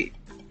 Tuesday.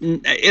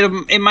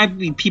 It might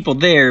be people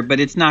there,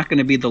 but it's not going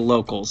to be the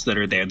locals that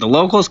are there. The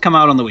locals come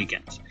out on the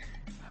weekends.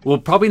 Well,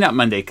 probably not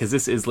Monday because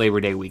this is Labor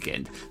Day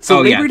weekend.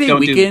 So Labor Day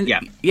weekend,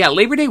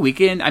 Labor Day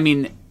weekend. I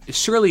mean,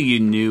 surely you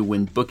knew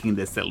when booking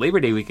this that Labor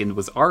Day weekend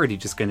was already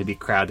just going to be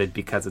crowded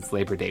because it's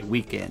Labor Day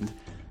weekend.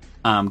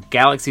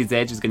 Galaxy's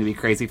Edge is going to be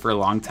crazy for a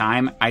long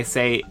time. I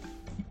say,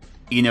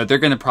 they're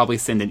going to probably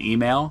send an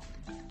email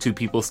to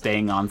people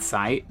staying on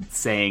site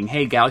saying,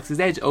 "Hey,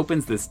 Galaxy's Edge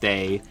opens this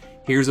day.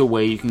 Here's a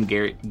way you can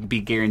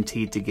be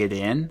guaranteed to get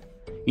in."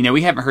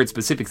 We haven't heard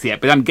specifics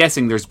yet, but I'm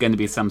guessing there's going to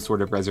be some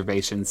sort of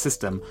reservation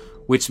system,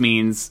 which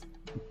means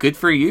good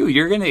for you.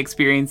 You're going to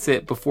experience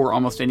it before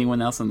almost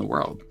anyone else in the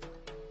world.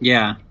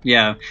 Yeah.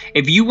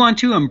 If you want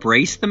to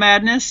embrace the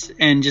madness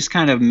and just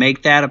kind of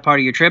make that a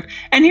part of your trip,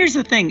 and here's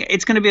the thing,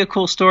 it's going to be a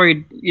cool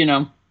story,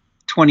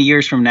 20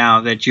 years from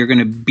now that you're going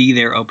to be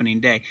there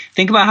opening day.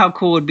 Think about how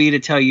cool it would be to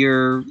tell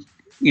your,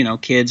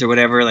 kids or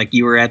whatever, like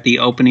you were at the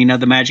opening of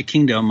the Magic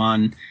Kingdom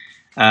on,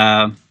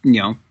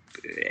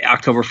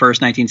 October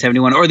 1st,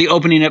 1971, or the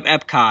opening of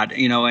Epcot,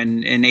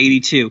 in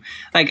 82.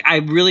 Like, I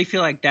really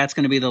feel like that's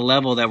going to be the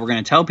level that we're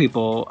going to tell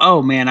people,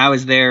 oh man, I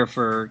was there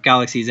for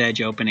Galaxy's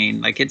Edge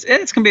opening. Like, it's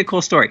going to be a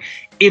cool story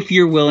if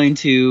you're willing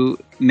to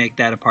make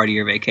that a part of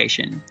your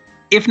vacation.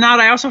 If not,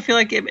 I also feel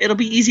like it'll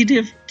be easy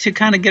to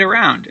kind of get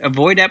around.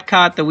 Avoid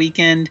Epcot the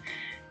weekend.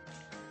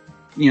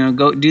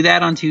 Go do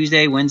that on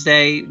Tuesday,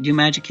 Wednesday, do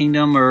Magic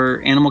Kingdom or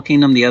Animal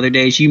Kingdom the other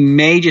days. You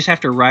may just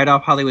have to write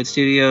off Hollywood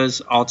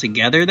Studios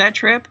altogether that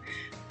trip,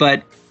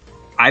 but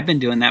I've been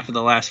doing that for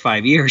the last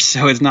 5 years,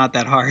 so it's not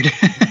that hard.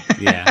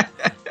 Yeah.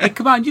 Hey,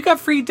 come on, you got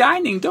free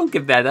dining. Don't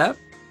give that up.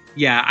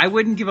 Yeah, I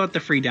wouldn't give up the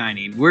free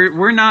dining.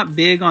 We're not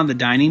big on the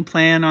dining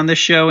plan on this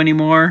show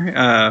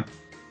anymore.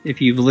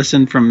 If you've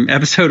listened from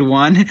episode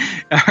 1,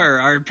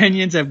 our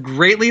opinions have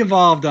greatly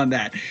evolved on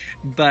that.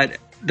 But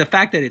the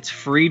fact that it's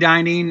free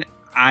dining,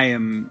 I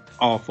am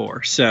all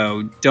for.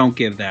 So don't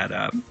give that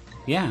up.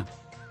 Yeah.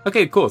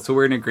 Okay, cool. So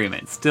we're in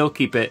agreement. Still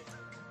keep it.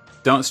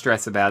 Don't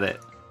stress about it.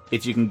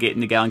 If you can get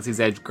into Galaxy's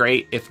Edge,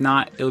 great. If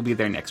not, it'll be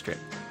their next trip.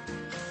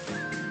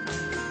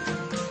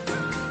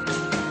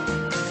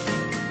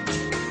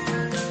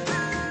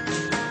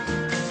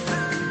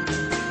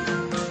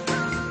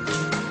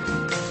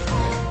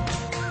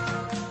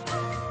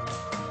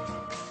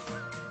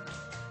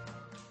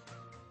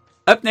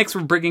 Up next,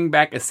 we're bringing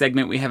back a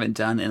segment we haven't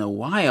done in a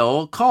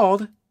while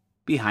called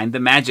Behind the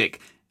Magic.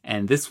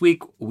 And this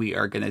week, we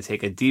are going to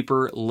take a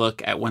deeper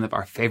look at one of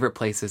our favorite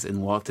places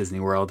in Walt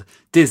Disney World,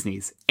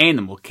 Disney's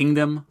Animal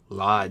Kingdom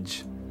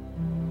Lodge.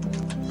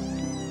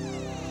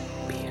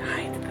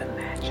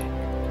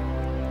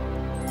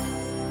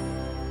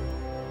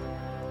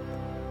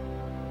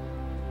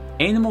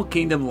 Animal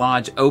Kingdom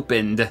Lodge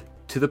opened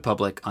to the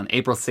public on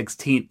April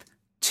 16th,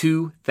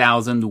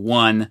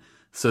 2001.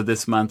 So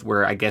this month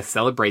we're, I guess,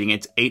 celebrating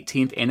its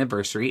 18th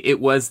anniversary.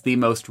 It was the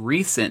most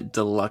recent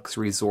deluxe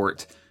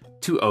resort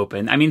to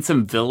open. I mean,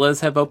 some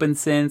villas have opened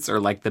since, or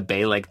like the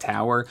Bay Lake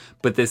Tower,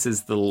 but this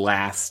is the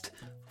last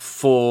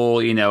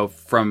full,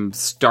 from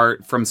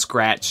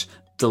scratch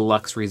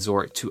deluxe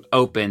resort to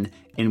open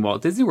in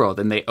Walt Disney World.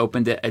 And they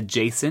opened it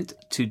adjacent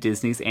to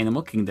Disney's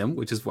Animal Kingdom,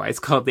 which is why it's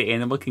called the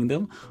Animal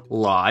Kingdom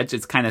Lodge.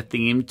 It's kind of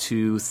themed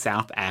to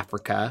South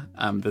Africa,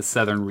 the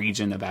southern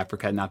region of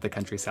Africa, not the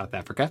country South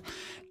Africa.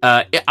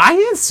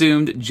 I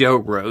assumed Joe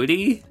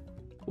Rohde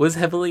was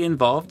heavily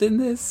involved in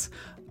this,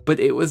 but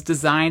it was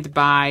designed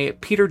by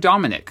Peter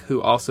Dominic,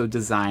 who also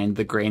designed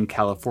the Grand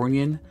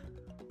Californian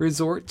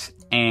Resort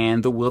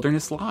and the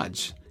Wilderness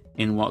Lodge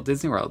in Walt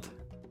Disney World.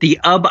 The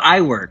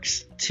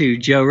Iwerks to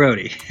Joe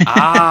Rohde.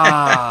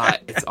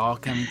 It's all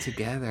coming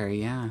together,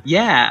 yeah.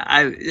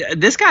 Yeah,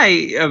 this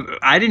guy,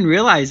 I didn't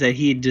realize that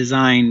he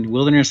designed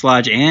Wilderness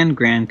Lodge and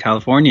Grand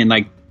Californian.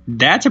 Like,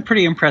 that's a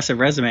pretty impressive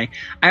resume.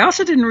 I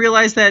also didn't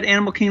realize that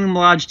Animal Kingdom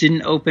Lodge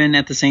didn't open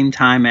at the same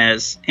time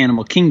as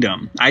Animal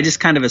Kingdom. I just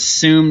kind of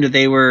assumed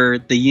they were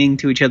the yin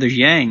to each other's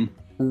yang.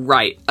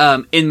 Right.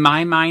 In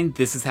my mind,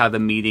 this is how the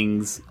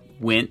meetings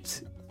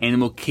went.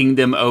 Animal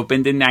Kingdom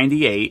opened in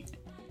 98.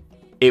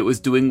 It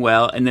was doing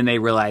well, and then they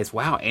realized,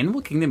 wow,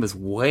 Animal Kingdom is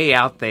way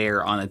out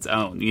there on its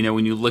own.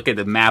 When you look at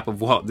the map of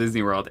Walt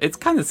Disney World, it's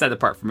kind of set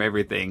apart from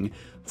everything.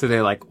 So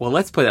they're like, well,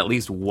 let's put at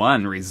least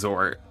one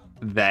resort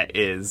that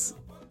is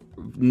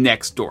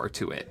next door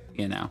to it,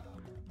 Yeah.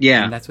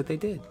 And that's what they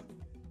did.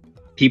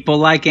 People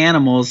like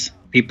animals.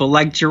 People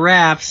like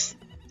giraffes.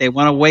 They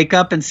want to wake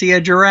up and see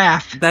a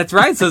giraffe. That's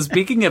right. So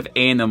speaking of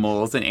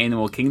animals and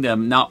Animal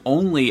Kingdom, not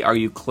only are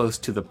you close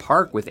to the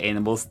park with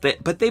animals,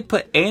 but they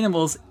put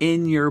animals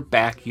in your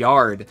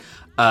backyard.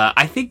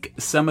 I think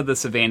some of the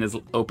savannas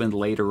opened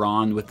later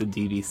on with the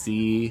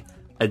DVC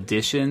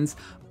editions,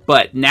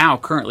 but now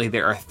currently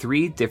there are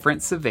 3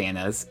 different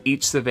savannas.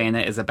 Each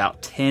savanna is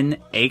about 10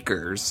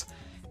 acres.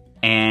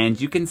 And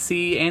you can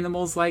see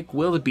animals like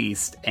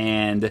wildebeest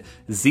and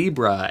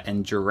zebra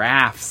and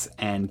giraffes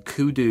and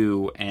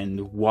kudu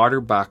and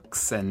water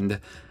bucks, and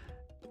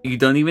you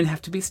don't even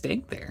have to be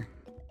staying there.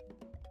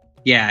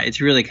 Yeah, it's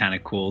really kind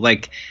of cool.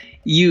 Like,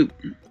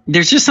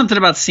 there's just something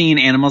about seeing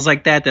animals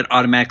like that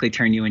automatically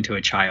turn you into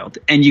a child.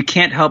 And you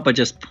can't help but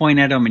just point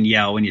at them and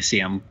yell when you see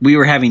them. We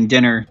were having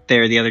dinner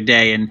there the other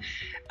day, and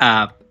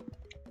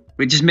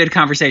we just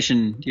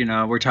mid-conversation,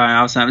 we're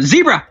talking about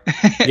zebra.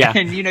 Yeah.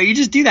 And, you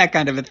just do that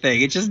kind of a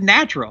thing. It's just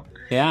natural.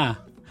 Yeah.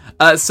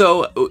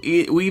 So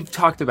we've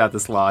talked about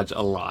this lodge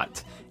a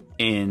lot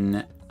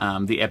in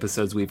the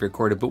episodes we've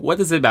recorded, but what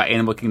is it about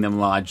Animal Kingdom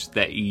Lodge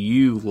that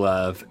you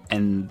love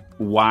and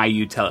why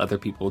you tell other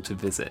people to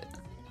visit?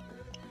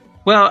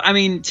 Well, I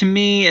mean, to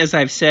me, as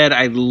I've said,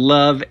 I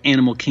love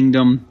Animal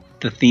Kingdom,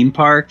 the theme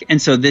park.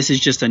 And so this is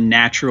just a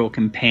natural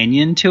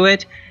companion to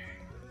it.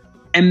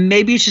 And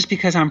maybe it's just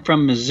because I'm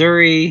from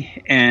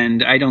Missouri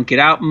and I don't get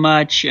out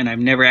much and I've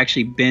never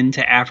actually been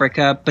to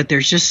Africa, but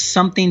there's just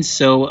something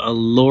so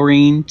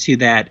alluring to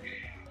that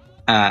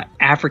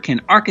African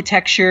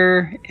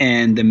architecture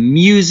and the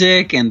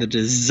music and the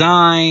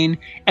design.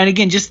 And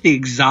again, just the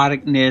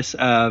exoticness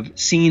of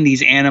seeing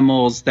these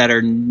animals that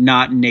are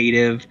not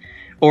native,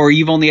 or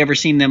you've only ever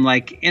seen them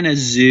like in a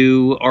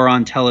zoo or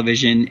on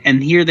television.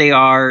 And here they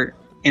are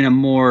in a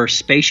more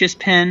spacious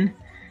pen.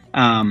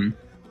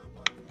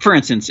 For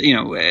instance,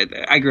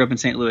 I grew up in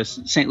St. Louis.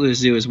 St. Louis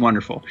Zoo is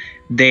wonderful.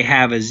 They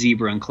have a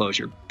zebra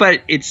enclosure,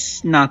 but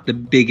it's not the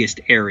biggest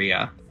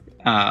area.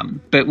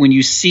 But when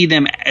you see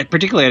them,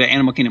 particularly at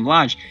Animal Kingdom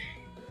Lodge,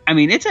 I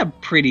mean, it's a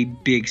pretty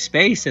big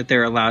space that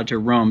they're allowed to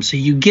roam. So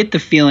you get the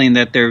feeling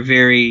that they're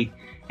very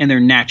in their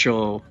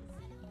natural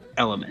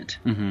element.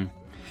 Mm-hmm.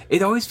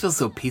 It always feels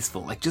so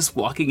peaceful. Like just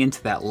walking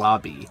into that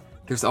lobby,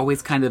 there's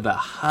always kind of a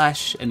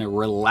hush and a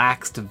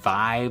relaxed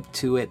vibe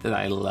to it that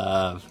I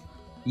love.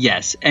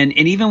 Yes, and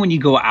even when you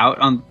go out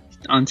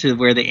onto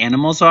where the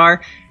animals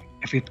are,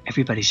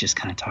 everybody's just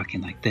kind of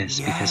talking like this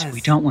because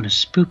we don't want to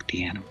spook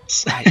the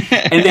animals.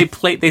 Right. And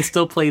they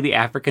still play the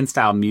African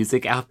style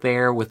music out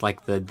there with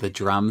like the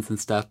drums and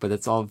stuff, but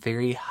it's all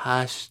very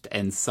hushed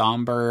and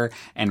somber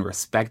and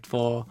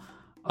respectful.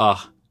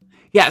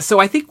 Yeah, so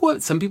I think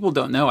what some people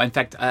don't know, in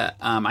fact,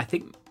 I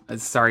think,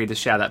 sorry to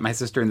shout out my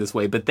sister in this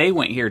way, but they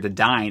went here to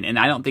dine, and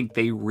I don't think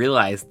they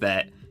realized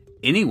that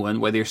anyone,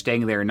 whether you're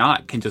staying there or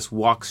not, can just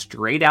walk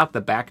straight out the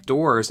back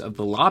doors of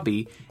the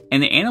lobby,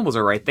 and the animals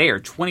are right there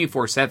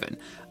 24/7.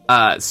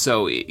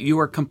 So you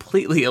are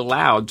completely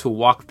allowed to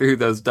walk through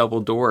those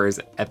double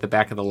doors at the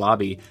back of the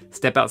lobby,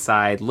 step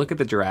outside, look at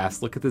the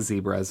giraffes, look at the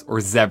zebras,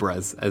 or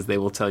zebras, as they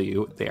will tell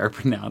you they are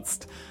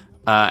pronounced.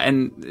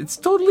 And it's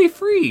totally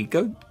free.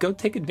 Go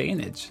take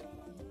advantage.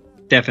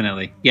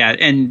 Definitely. Yeah,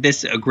 and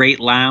this a great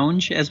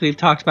lounge, as we've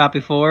talked about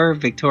before,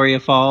 Victoria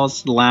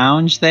Falls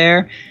Lounge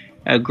there.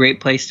 A great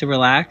place to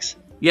relax.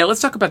 Yeah,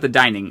 let's talk about the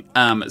dining.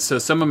 So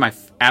some of my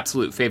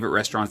absolute favorite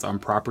restaurants on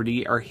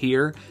property are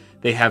here.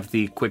 They have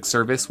the quick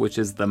service, which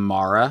is the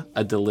Mara,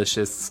 a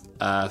delicious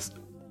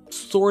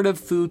sort of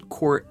food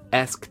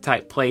court-esque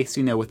type place,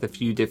 with a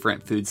few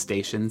different food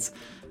stations.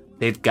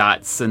 They've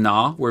got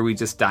Sanaa, where we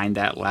just dined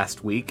at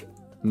last week.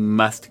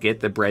 Must get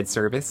the bread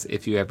service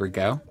if you ever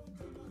go.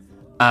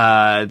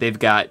 They've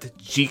got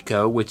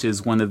Jiko, which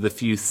is one of the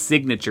few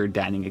signature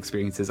dining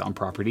experiences on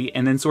property.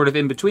 And then sort of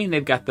in between,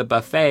 they've got the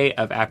buffet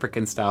of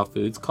African-style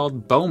foods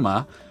called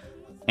Boma.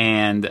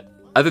 And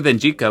other than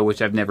Jiko,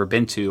 which I've never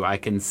been to, I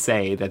can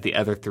say that the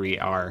other three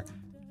are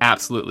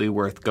absolutely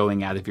worth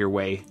going out of your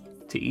way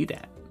to eat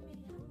at.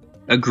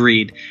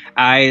 Agreed.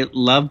 I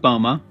love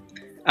Boma.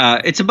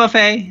 It's a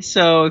buffet,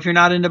 so if you're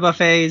not into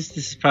buffets,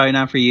 this is probably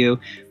not for you.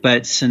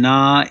 But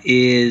Sanaa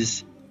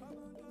is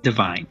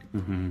divine.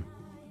 Mm-hmm.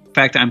 In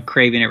fact, I'm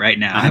craving it right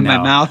now. My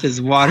mouth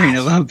is watering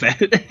a little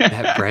bit.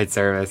 That bread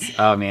service.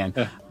 Oh, man.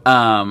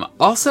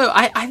 Also,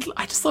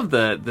 I just love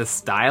the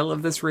style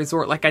of this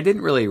resort. Like, I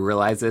didn't really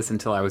realize this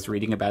until I was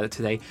reading about it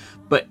today,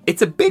 but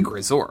it's a big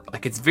resort.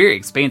 Like, it's very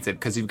expansive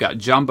because you've got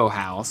Jumbo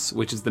House,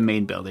 which is the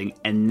main building,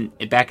 and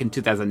back in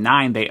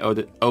 2009, they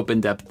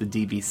opened up the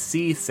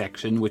DVC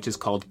section, which is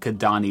called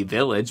Kidani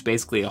Village,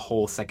 basically a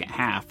whole second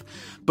half.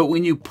 But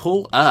when you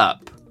pull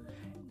up,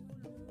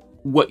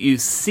 what you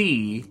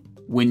see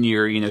when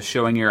you're,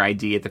 showing your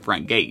ID at the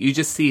front gate, you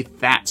just see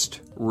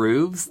thatched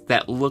roofs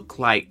that look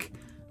like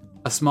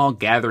a small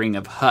gathering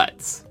of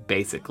huts,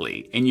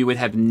 basically. And you would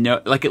have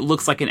it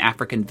looks like an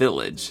African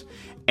village.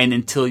 And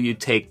until you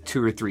take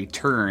 2 or 3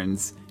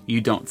 turns,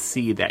 you don't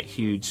see that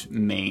huge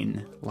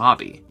main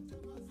lobby.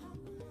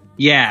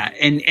 Yeah.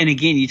 And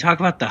again, you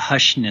talk about the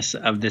hushness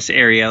of this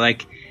area.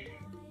 Like,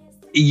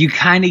 you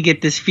kind of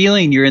get this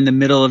feeling you're in the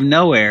middle of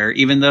nowhere,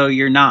 even though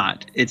you're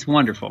not. It's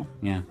wonderful.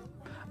 Yeah.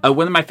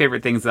 One of my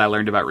favorite things that I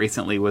learned about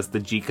recently was the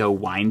Jiko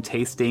wine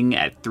tasting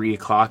at 3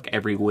 o'clock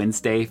every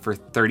Wednesday. For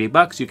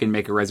 $30, you can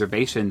make a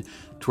reservation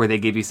to where they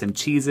give you some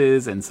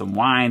cheeses and some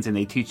wines, and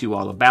they teach you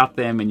all about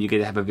them, and you get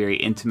to have a very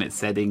intimate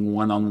setting,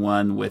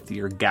 one-on-one with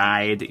your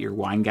guide, your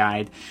wine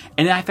guide.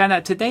 And I found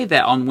out today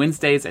that on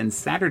Wednesdays and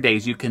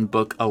Saturdays, you can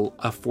book a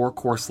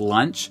 4-course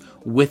lunch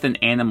with an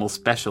animal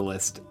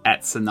specialist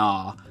at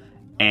Sanaa,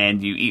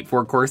 and you eat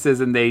 4 courses,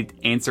 and they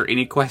answer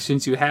any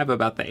questions you have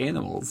about the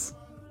animals.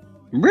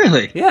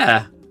 Really?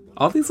 Yeah.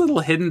 All these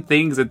little hidden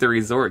things at the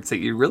resorts that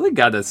you really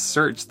got to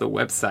search the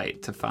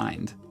website to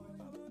find.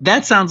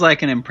 That sounds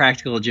like an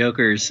Impractical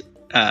Jokers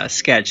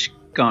sketch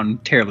gone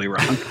terribly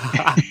wrong.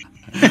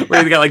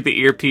 Where they got like the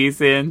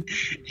earpiece in.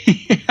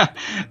 Yeah.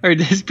 Or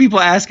there's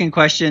people asking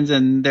questions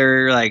and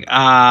they're like,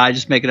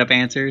 just making up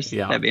answers.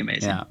 Yeah. That'd be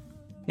amazing.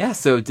 Yeah.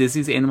 So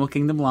Disney's Animal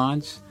Kingdom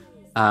Lodge,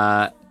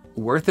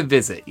 worth a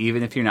visit,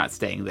 even if you're not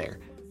staying there.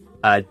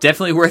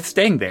 Definitely worth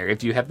staying there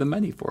if you have the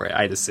money for it,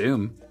 I'd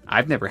assume.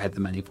 I've never had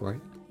the money for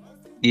it.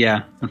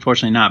 Yeah,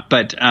 unfortunately not.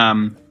 But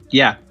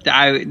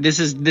this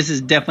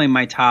is definitely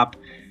my top.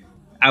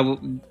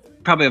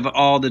 Probably of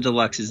all the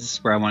deluxes, this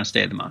is where I want to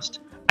stay the most.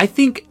 I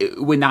think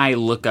when I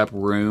look up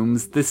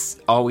rooms, this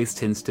always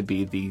tends to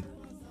be the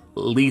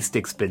least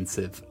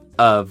expensive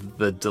of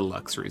the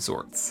deluxe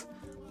resorts.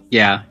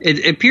 Yeah,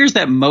 it appears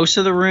that most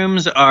of the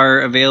rooms are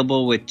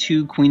available with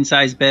 2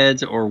 queen-size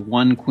beds or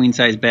 1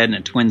 queen-size bed and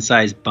a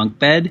twin-size bunk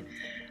bed.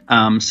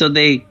 So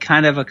they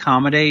kind of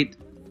accommodate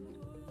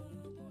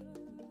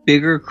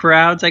bigger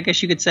crowds, I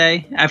guess you could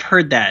say. I've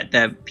heard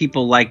that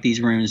people like these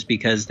rooms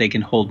because they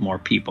can hold more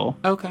people.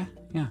 Okay,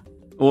 yeah.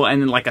 Well,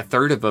 and like a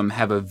third of them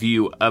have a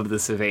view of the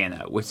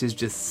savannah, which is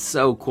just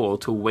so cool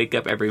to wake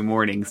up every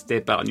morning,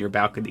 step out on your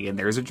balcony, and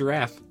there's a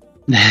giraffe.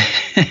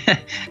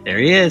 There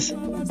he is.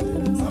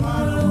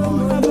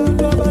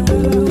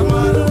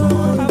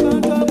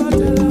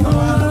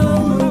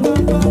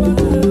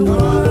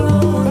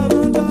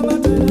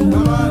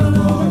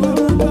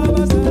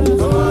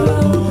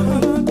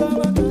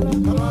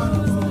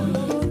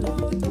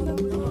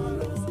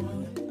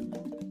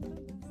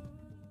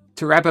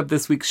 To wrap up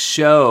this week's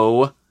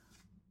show,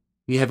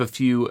 we have a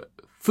few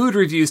food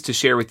reviews to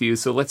share with you,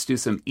 so let's do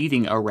some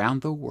eating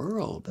around the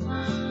world.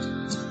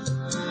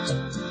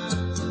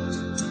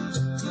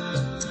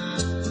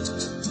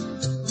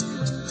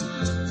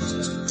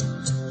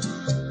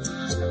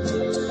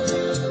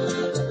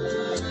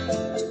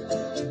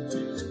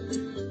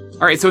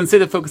 All right, so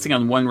instead of focusing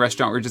on one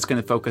restaurant, we're just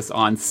going to focus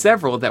on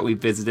several that we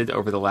visited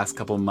over the last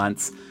couple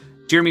months.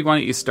 Jeremy, why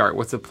don't you start?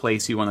 What's a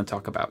place you want to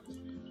talk about?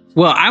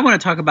 Well, I want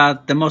to talk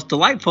about the most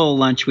delightful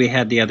lunch we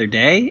had the other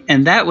day,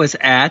 and that was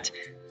at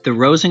the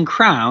Rose and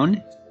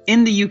Crown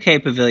in the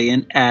UK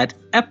Pavilion at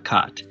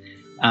Epcot.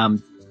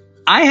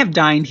 I have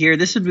dined here.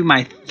 This would be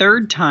my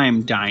 3rd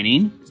time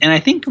dining, and I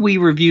think we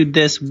reviewed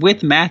this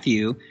with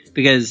Matthew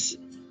because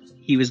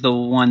he was the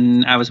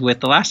one I was with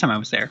the last time I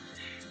was there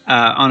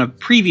on a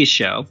previous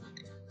show.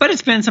 But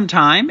it's been some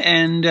time,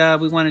 and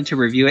we wanted to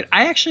review it.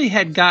 I actually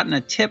had gotten a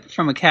tip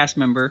from a cast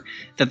member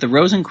that the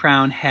Rose and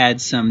Crown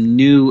had some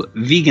new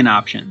vegan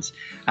options.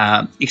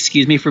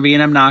 Excuse me for being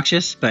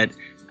obnoxious, but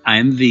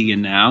I'm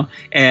vegan now,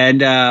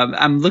 and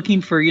I'm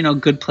looking for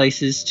good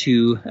places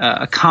to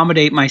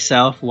accommodate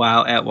myself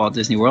while at Walt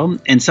Disney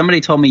World. And somebody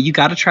told me you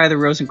got to try the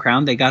Rose and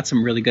Crown. They got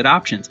some really good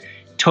options.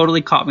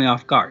 Totally caught me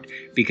off guard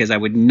because I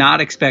would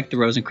not expect the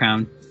Rose and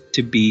Crown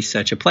to be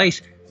such a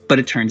place, but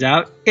it turns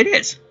out it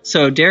is.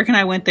 So Derek and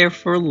I went there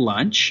for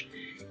lunch.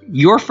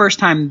 Your first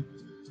time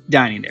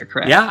dining there,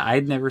 correct? Yeah,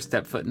 I'd never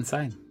stepped foot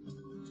inside.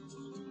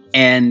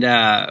 And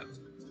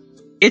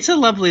it's a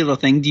lovely little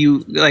thing. Do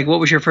you what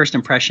was your first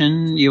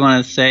impression you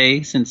want to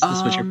say since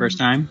this was your first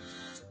time?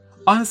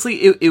 Honestly,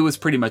 it was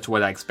pretty much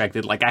what I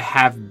expected. Like, I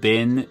have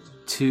been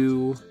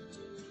to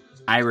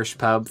Irish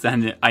pubs,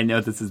 and I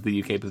know this is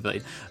the UK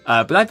pavilion,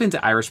 but I've been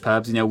to Irish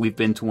pubs. We've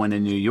been to one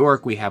in New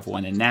York. We have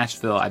one in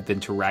Nashville. I've been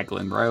to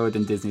Raglan Road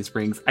in Disney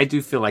Springs. I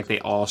do feel like they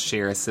all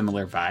share a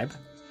similar vibe.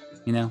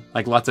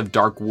 Like lots of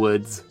dark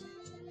woods.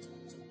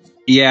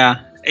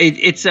 Yeah.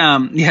 It's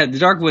the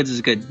Dark Woods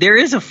is good. There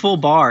is a full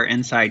bar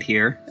inside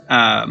here,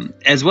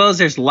 as well as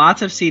there's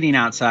lots of seating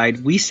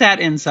outside. We sat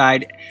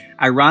inside.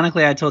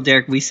 Ironically, I told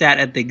Derek we sat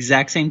at the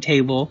exact same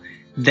table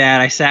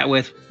that I sat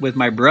with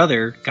my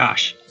brother.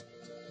 Gosh,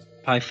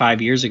 probably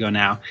 5 years ago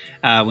now,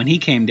 when he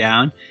came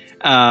down.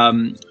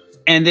 And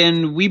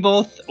then we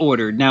both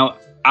ordered. Now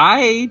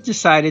I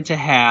decided to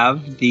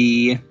have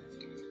the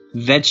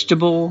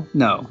vegetable.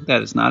 No,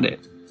 that is not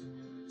it.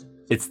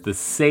 It's the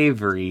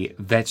savory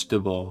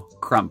vegetable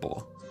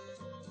crumble.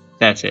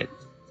 That's it.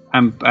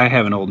 I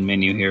have an old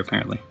menu here,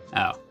 apparently.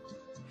 Oh.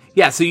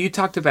 Yeah, so you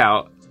talked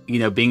about,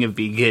 being a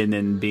vegan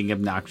and being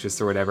obnoxious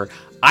or whatever.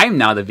 I'm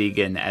not a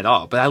vegan at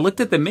all, but I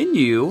looked at the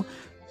menu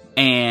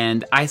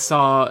and I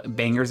saw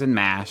bangers and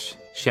mash,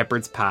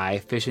 shepherd's pie,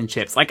 fish and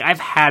chips. Like,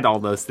 I've had all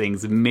those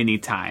things many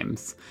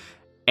times.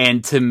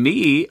 And to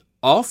me,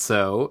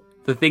 also,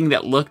 the thing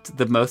that looked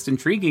the most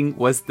intriguing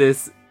was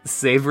this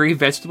savory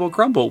vegetable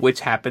crumble, which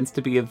happens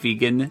to be a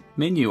vegan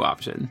menu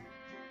option.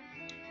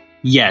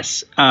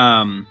 Yes.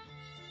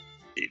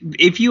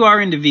 If you are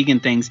into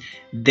vegan things,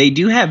 they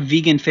do have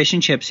vegan fish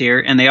and chips here,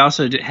 and they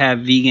also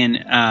have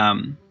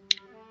vegan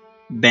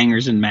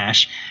bangers and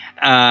mash.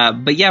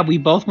 But yeah, we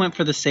both went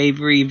for the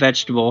savory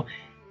vegetable.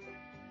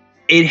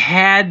 It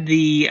had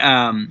the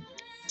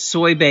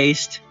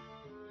soy-based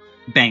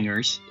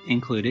bangers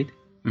included.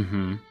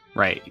 Mm-hmm.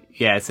 Right.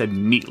 Yeah, it said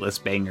meatless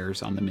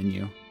bangers on the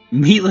menu.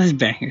 Meatless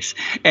bangers.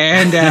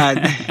 And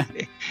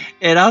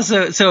it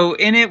also, so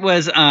in it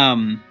was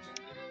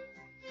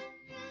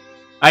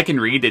I can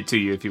read it to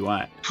you if you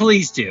want.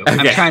 Please do.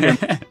 Okay. I'm trying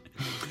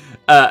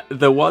to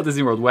the Walt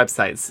Disney World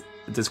website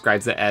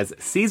describes it as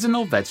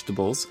seasonal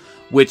vegetables,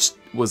 which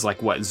was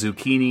like what,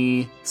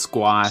 zucchini,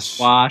 squash,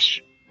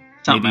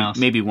 something else.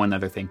 Maybe one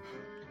other thing,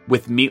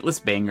 with meatless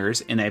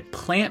bangers in a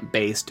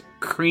plant-based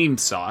cream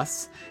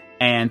sauce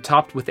and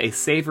topped with a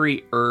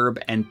savory herb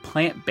and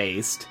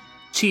plant-based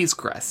cheese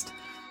crust.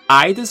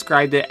 I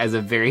described it as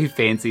a very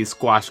fancy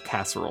squash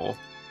casserole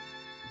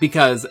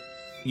because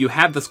you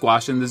have the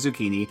squash and the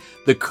zucchini.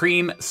 The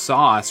cream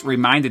sauce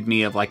reminded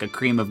me of like a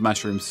cream of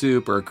mushroom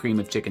soup or a cream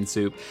of chicken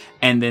soup.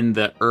 And then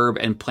the herb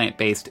and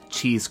plant-based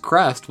cheese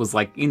crust was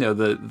like,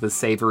 the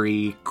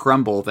savory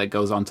crumble that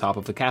goes on top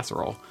of the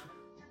casserole.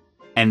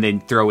 And then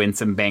throw in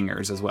some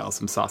bangers as well,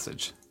 some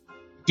sausage.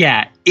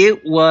 Yeah,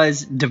 it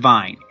was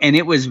divine. And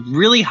it was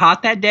really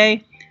hot that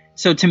day.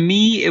 So to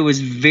me, it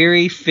was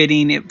very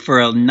fitting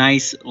for a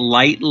nice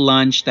light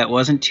lunch that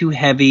wasn't too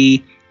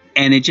heavy.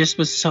 And it just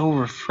was so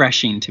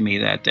refreshing to me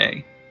that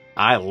day.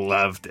 I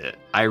loved it.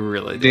 I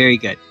really did. Very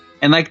good.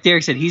 And like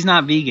Derek said, he's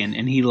not vegan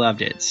and he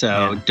loved it.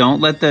 So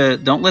don't let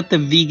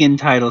the vegan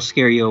title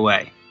scare you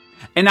away.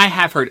 And I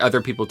have heard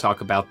other people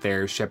talk about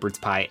their shepherd's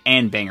pie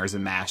and bangers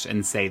and mash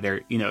and say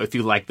they're, if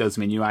you like those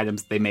menu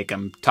items, they make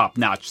them top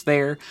notch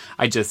there.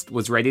 I just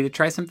was ready to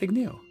try something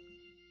new.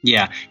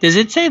 Yeah. Does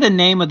it say the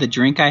name of the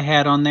drink I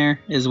had on there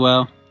as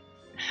well?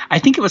 I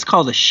think it was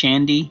called a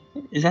shandy.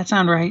 Does that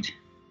sound right?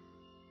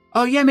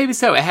 Oh, yeah, maybe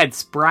so. It had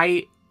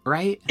Sprite,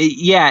 right?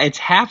 It's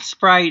half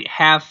Sprite,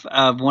 half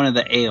of one of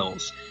the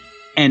ales.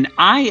 And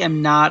I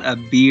am not a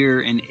beer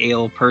and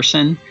ale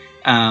person.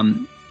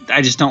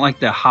 I just don't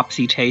like the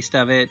hopsy taste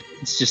of it.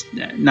 It's just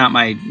not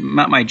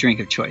my drink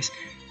of choice.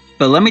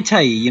 But let me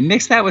tell you, you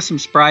mix that with some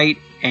Sprite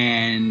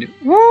and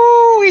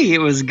woo,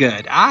 it was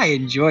good. I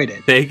enjoyed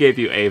it. They gave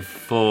you a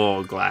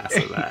full glass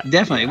of that.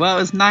 Definitely. Well, it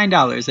was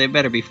 $9. They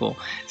better be full.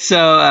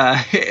 So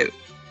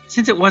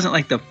since it wasn't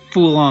like the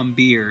full-on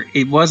beer,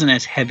 it wasn't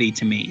as heavy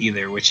to me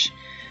either, which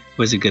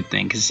was a good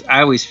thing because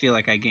I always feel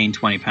like I gain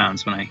 20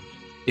 pounds when I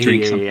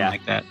drink something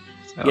like that.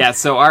 So. Yeah,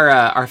 so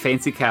our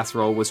fancy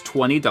casserole was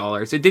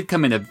 $20. It did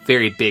come in a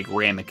very big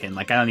ramekin.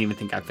 Like, I don't even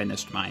think I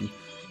finished mine.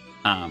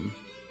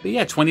 But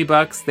yeah,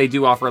 $20. They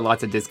do offer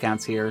lots of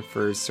discounts here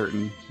for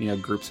certain,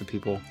 groups of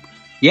people.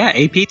 Yeah,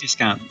 AP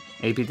discount.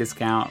 AP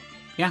discount.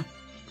 Yeah.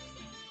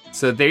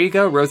 So there you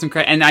go, Rose and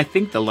Crown. And I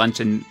think the lunch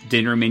and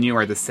dinner menu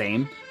are the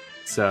same.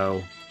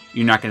 So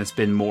you're not going to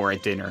spend more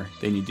at dinner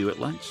than you do at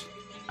lunch.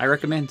 I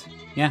recommend.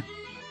 Yeah.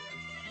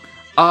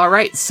 All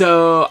right,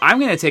 so I'm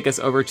going to take us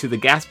over to the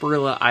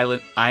Gasparilla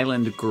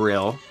Island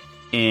Grill.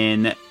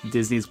 in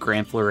Disney's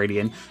Grand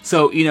Floridian.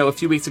 So, a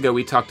few weeks ago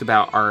we talked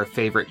about our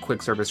favorite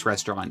quick service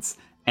restaurants.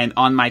 And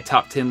on my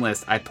top 10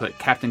 list, I put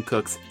Captain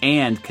Cook's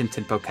and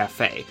Contempo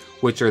Cafe,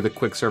 which are the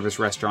quick service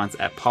restaurants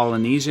at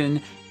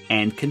Polynesian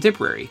and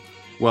Contemporary.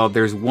 Well,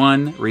 there's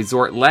one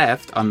resort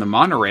left on the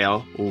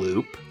monorail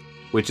loop,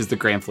 which is the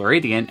Grand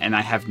Floridian, and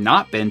I have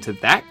not been to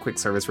that quick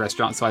service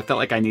restaurant, so I felt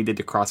like I needed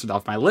to cross it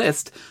off my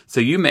list.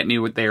 So you met me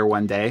there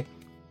one day.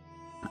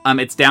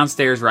 It's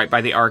downstairs right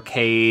by the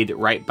arcade,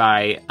 right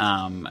by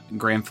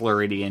Grand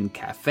Floridian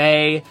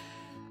Cafe.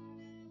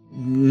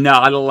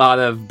 Not a lot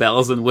of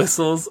bells and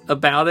whistles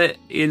about it,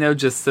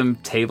 just some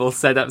tables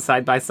set up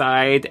side by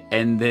side,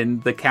 and then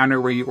the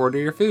counter where you order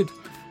your food.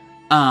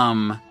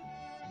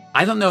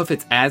 I don't know if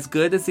it's as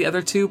good as the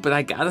other two, but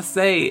I gotta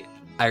say,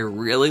 I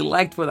really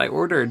liked what I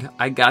ordered.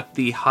 I got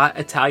the hot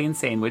Italian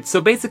sandwich.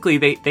 So basically,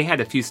 they had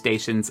a few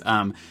stations.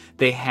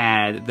 They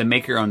had the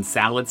make your own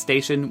salad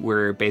station,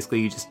 where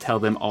basically you just tell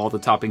them all the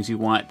toppings you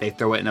want. They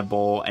throw it in a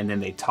bowl, and then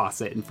they toss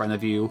it in front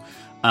of you.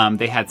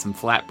 They had some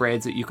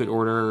flatbreads that you could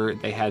order.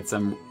 They had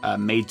some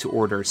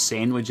made-to-order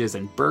sandwiches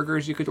and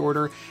burgers you could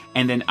order.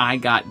 And then I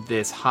got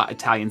this hot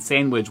Italian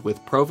sandwich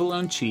with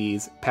provolone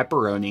cheese,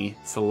 pepperoni,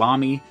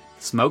 salami,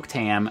 smoked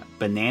ham,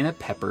 banana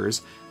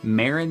peppers,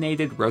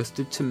 marinated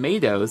roasted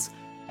tomatoes,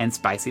 and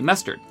spicy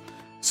mustard.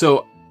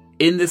 So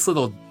in this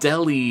little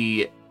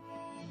deli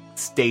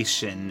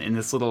station, in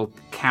this little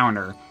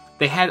counter,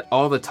 they had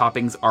all the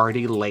toppings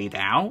already laid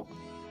out.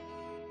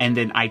 And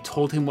then I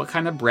told him what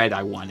kind of bread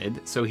I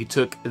wanted. So he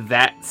took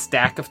that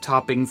stack of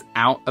toppings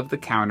out of the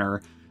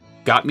counter,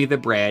 got me the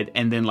bread,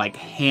 and then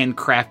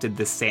handcrafted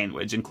the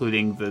sandwich,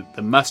 including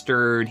the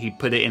mustard. He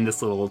put it in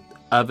this little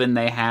oven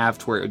they have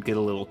to where it would get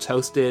a little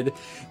toasted.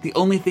 The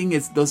only thing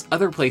is those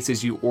other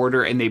places you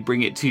order and they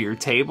bring it to your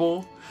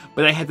table,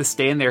 but I had to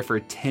stand there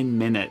for 10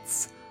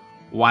 minutes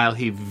while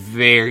he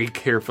very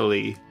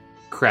carefully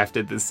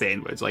crafted the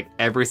sandwich.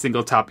 Every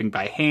single topping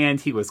by hand.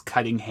 He was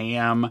cutting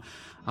ham.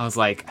 I was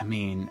like,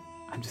 I'm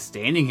just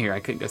standing here. I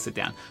couldn't go sit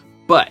down.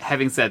 But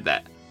having said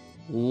that,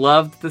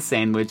 loved the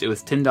sandwich. It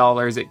was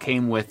 $10. It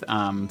came with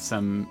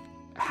some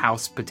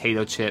house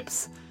potato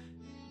chips.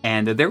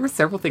 And there were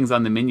several things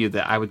on the menu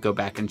that I would go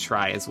back and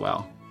try as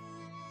well.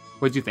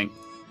 What'd you think?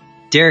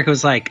 Derek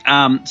was like,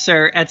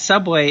 sir, at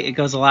Subway, it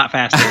goes a lot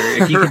faster.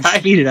 If you can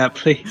speed it up,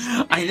 please.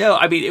 I know.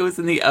 It was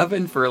in the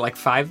oven for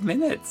 5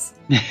 minutes.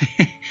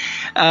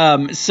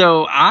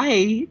 So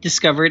I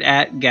discovered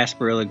at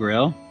Gasparilla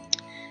Grill,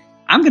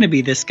 I'm going to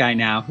be this guy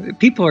now.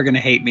 People are going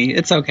to hate me.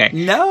 It's okay.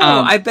 No,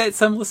 I bet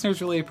some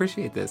listeners really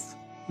appreciate this.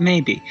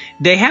 Maybe.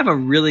 They have a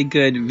really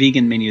good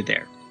vegan menu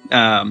there,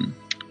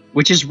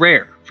 which is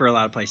rare for a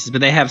lot of places.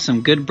 But they have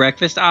some good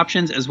breakfast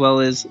options as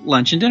well as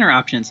lunch and dinner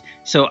options.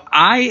 So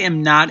I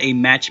am not a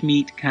match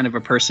meat kind of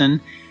a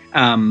person.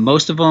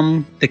 Most of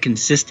them, the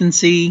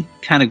consistency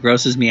kind of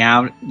grosses me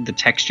out, the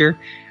texture.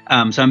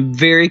 So I'm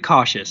very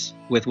cautious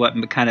with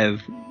what kind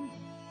of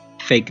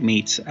fake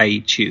meats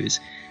I choose.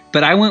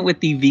 But I went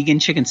with the vegan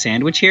chicken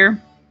sandwich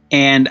here,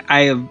 and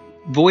I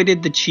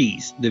avoided the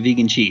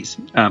vegan cheese,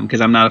 because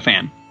I'm not a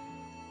fan.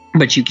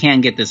 But you can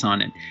get this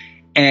on it.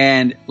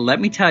 And let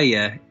me tell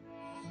you,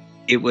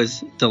 it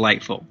was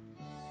delightful.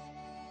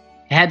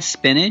 It had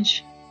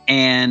spinach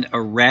and a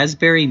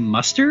raspberry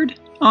mustard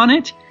on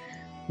it,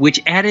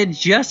 which added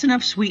just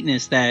enough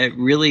sweetness that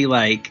really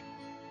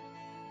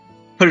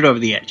put it over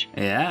the edge.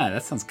 Yeah,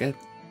 that sounds good.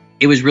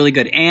 It was really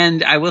good.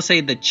 And I will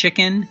say the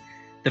chicken,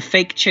 the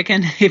fake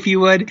chicken, if you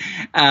would,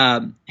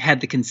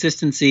 had the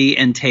consistency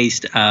and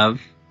taste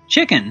of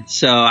chicken.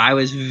 So I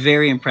was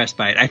very impressed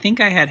by it. I think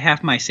I had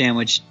half my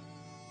sandwich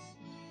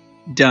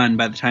done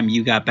by the time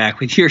you got back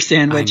with your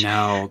sandwich. I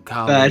know,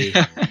 golly.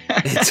 But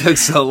it took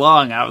so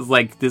long. I was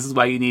like, this is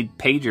why you need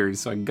pagers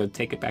so I can go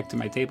take it back to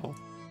my table.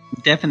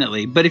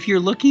 Definitely. But if you're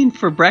looking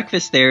for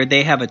breakfast there,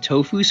 they have a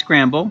tofu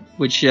scramble,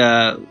 which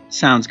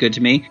sounds good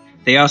to me.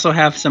 They also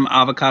have some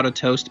avocado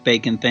toast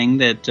bacon thing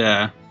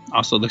that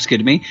also looks good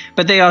to me.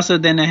 But they also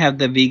then have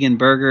the vegan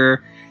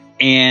burger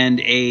and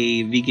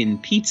a vegan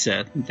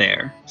pizza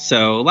there.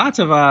 So lots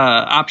of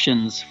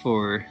options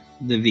for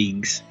the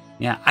vegs.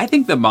 Yeah, I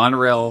think the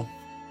monorail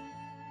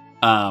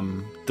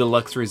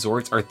deluxe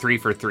resorts are 3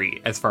 for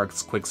 3 as far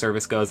as quick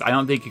service goes. I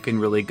don't think you can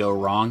really go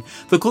wrong.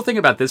 The cool thing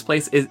about this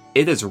place is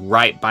it is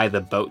right by the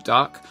boat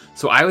dock.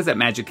 So I was at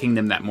Magic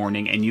Kingdom that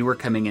morning and you were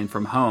coming in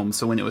from home.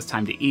 So when it was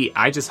time to eat,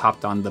 I just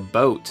hopped on the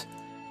boat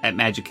at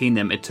Magic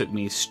Kingdom. It took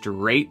me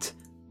straight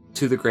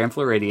to the Grand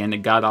Floridian.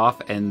 It got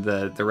off and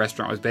the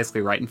restaurant was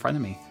basically right in front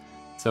of me.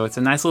 So it's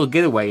a nice little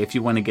getaway if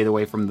you want to get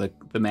away from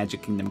the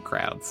Magic Kingdom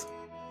crowds.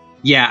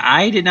 Yeah,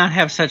 I did not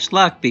have such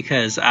luck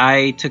because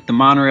I took the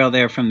monorail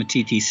there from the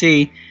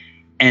TTC.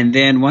 And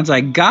then once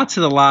I got to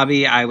the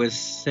lobby, I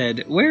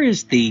said, where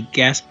is the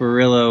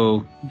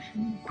Gasparilla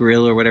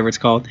Grill or whatever it's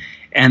called?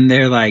 And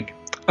they're like,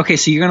 okay,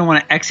 so you're going to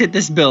want to exit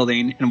this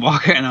building and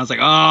walk. And I was like,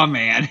 oh,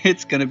 man,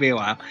 it's going to be a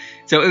while.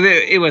 So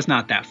it was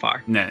not that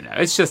far. No,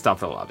 it's just off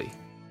the lobby.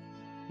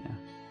 Yeah.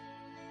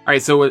 All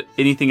right, so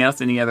anything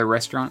else? Any other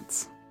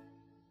restaurants?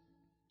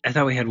 I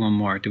thought we had one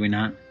more. Do we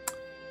not?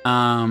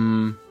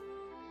 I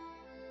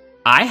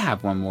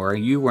have one more.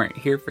 You weren't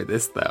here for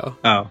this though.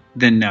 Oh,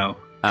 then no.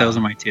 Those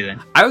are my two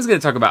then. I was going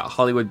to talk about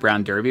Hollywood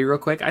Brown Derby real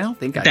quick. I don't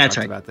think I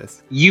talked about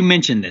this. You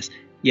mentioned this.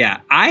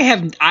 Yeah,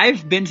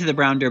 I've been to the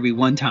Brown Derby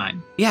one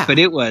time. Yeah. But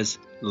it was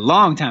a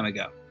long time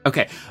ago.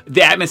 Okay.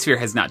 The atmosphere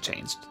has not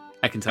changed.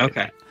 I can tell you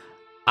that.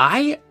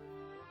 I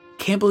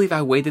can't believe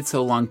I waited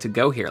so long to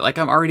go here. Like,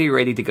 I'm already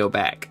ready to go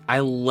back. I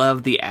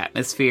love the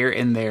atmosphere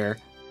in there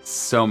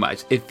so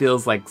much. It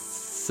feels like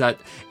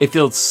it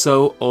feels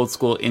so old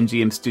school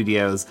MGM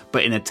Studios,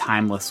 but in a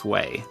timeless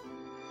way.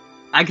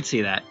 I could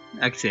see that.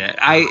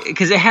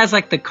 Because it has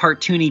like the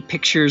cartoony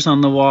pictures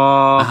on the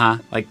wall.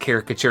 Like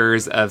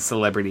caricatures of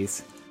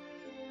celebrities.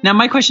 Now,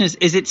 my question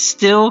is it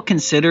still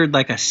considered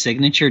like a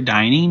signature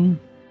dining?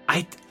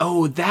 I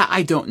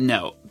don't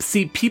know.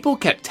 See, people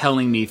kept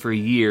telling me for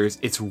years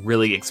it's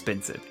really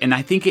expensive. And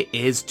I think it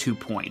is 2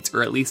 points,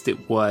 or at least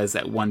it was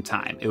at one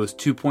time. It was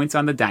 2 points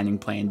on the dining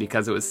plan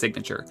because it was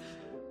signature.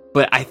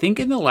 But I think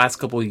in the last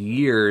couple of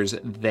years,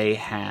 they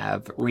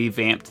have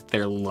revamped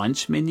their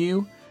lunch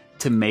menu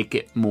to make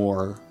it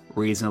more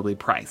reasonably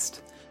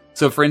priced.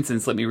 So for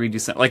instance, let me read you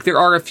some. Like, there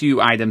are a few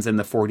items in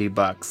the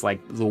 $40,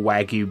 like the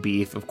Wagyu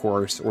beef, of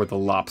course, or the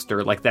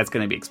lobster. Like, that's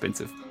going to be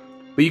expensive.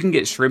 But you can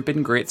get shrimp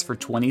and grits for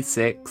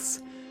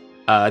 $26.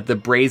 The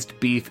braised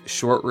beef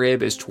short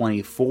rib is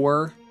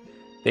 $24.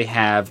 They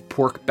have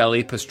pork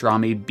belly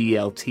pastrami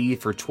BLT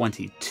for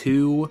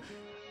 $22.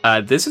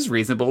 This is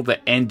reasonable. The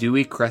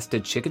andouille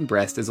crusted chicken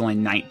breast is only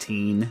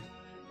 $19.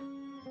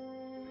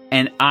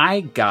 And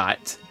I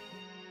got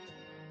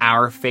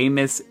our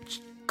famous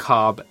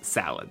Cobb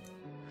salad.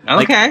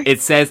 Okay. Like,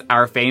 it says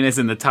our famous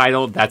in the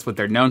title. That's what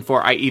they're known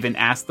for. I even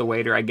asked the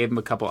waiter. I gave him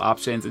a couple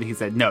options, and he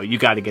said, no, you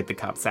got to get the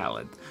Cobb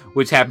salad,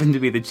 which happened to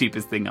be the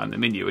cheapest thing on the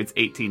menu. It's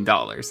 $18.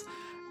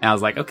 And I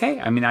was like, okay,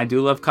 I mean, I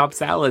do love Cobb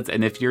salads,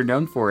 and if you're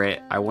known for it,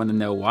 I want to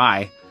know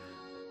why.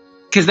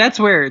 Because that's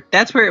where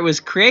it was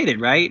created,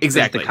 right?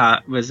 Exactly.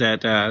 Was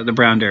at the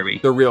Brown Derby.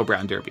 The real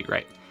Brown Derby,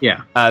 right?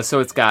 Yeah.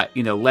 So it's got,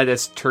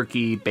 lettuce,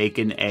 turkey,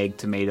 bacon, egg,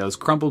 tomatoes,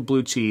 crumbled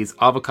blue cheese,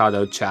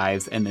 avocado,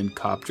 chives, and then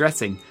Cobb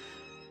dressing.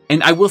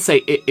 And I will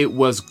say it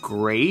was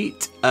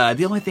great.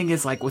 The only thing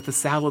is, like, with a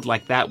salad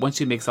like that, once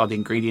you mix all the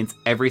ingredients,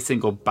 every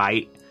single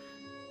bite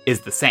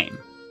is the same.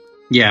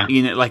 Yeah.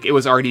 Like, it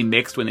was already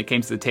mixed when it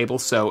came to the table,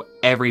 so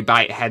every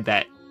bite had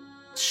that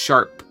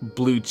sharp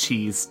blue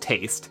cheese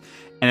taste.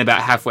 And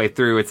about halfway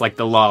through, it's like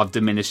the law of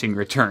diminishing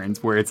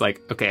returns, where it's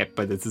like, okay,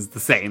 but this is the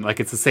same. Like,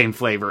 it's the same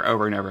flavor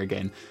over and over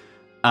again.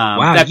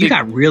 Wow, you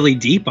got really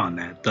deep on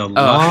that. The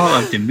law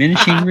of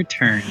diminishing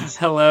returns.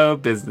 Hello,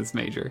 business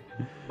major.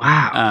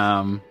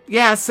 Wow.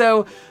 Yeah,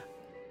 so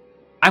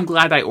I'm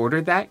glad I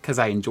ordered that because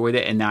I enjoyed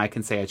it, and now I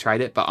can say I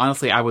tried it. But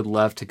honestly, I would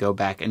love to go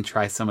back and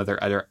try some of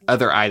their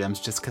other items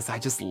just because I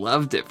just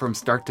loved it from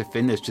start to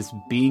finish, just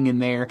being in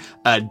there.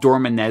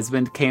 Dorman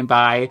Nesbitt came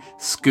by,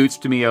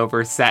 scooched me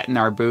over, sat in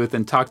our booth,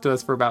 and talked to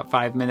us for about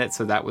 5 minutes,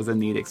 so that was a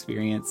neat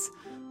experience.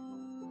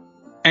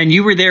 And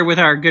you were there with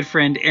our good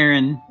friend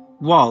Aaron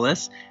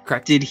Wallace.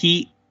 Correct. What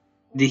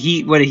did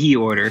he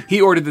order?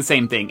 He ordered the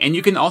same thing, and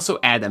you can also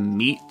add a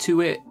meat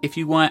to it if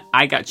you want.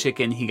 I got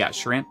chicken, he got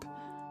shrimp.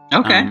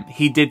 Okay.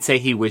 He did say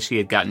he wished he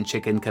had gotten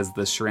chicken because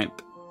the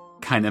shrimp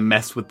kind of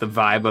messed with the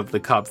vibe of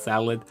the Cobb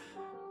salad.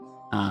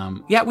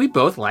 Yeah, we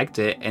both liked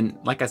it. And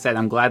like I said,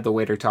 I'm glad the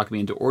waiter talked me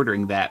into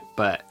ordering that.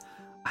 But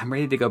I'm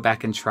ready to go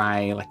back and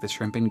try like the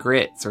shrimp and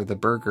grits or the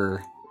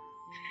burger.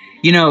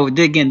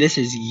 Again, this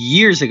is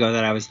years ago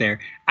that I was there.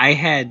 I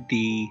had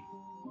the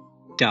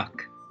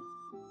duck,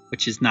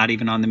 which is not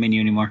even on the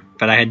menu anymore.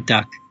 But I had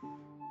duck.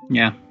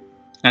 Yeah.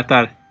 I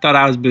thought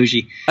I was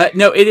bougie.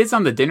 No, it is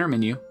on the dinner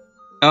menu.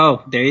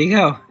 Oh, there you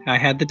go. I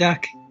had the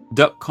duck.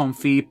 Duck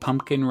confit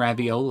pumpkin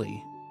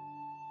ravioli.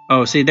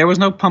 Oh, see, there was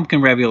no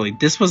pumpkin ravioli.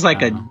 This was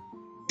like a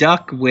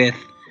duck with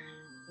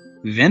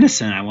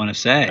venison, I want to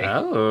say.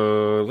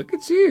 Oh, look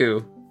at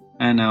you.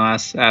 I know, I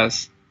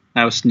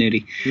was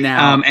snooty.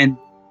 Now, and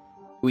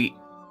we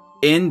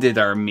ended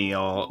our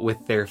meal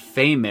with their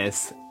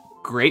famous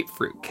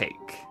grapefruit cake.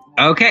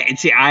 Okay, and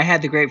see, I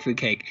had the grapefruit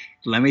cake.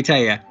 Let me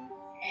tell you,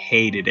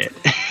 hated it.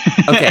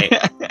 Okay,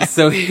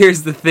 so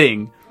here's the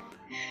thing.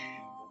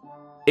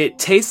 It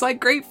tastes like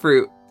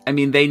grapefruit. I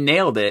mean, they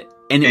nailed it.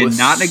 And it was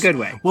not in a good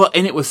way. Well,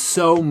 and it was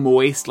so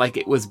moist, like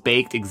it was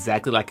baked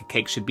exactly like a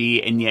cake should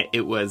be, and yet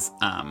it was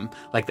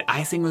like the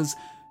icing was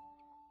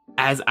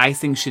as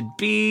icing should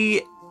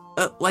be.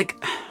 Like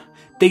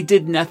they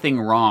did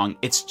nothing wrong.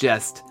 It's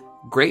just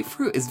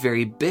grapefruit is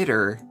very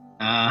bitter.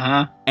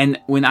 Uh-huh. And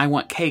when I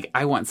want cake,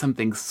 I want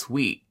something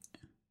sweet.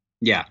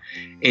 Yeah.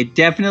 It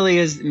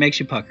definitely makes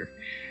you pucker.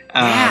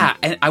 Yeah,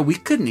 and we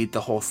couldn't eat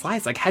the whole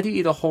slice. Like, how do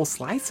you eat a whole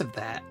slice of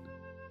that?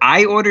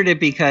 I ordered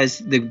it because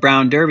the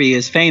Brown Derby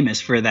is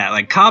famous for that,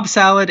 like Cobb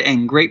salad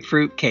and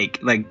grapefruit cake.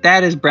 Like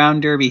that is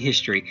Brown Derby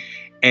history.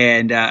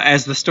 And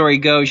as the story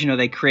goes,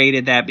 they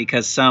created that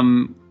because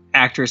some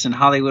actress in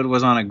Hollywood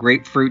was on a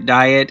grapefruit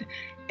diet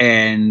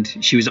and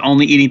she was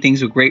only eating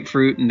things with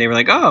grapefruit. And they were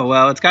like, oh,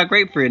 well, it's got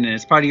grapefruit in it.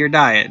 It's part of your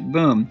diet.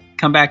 Boom.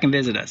 Come back and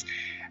visit us.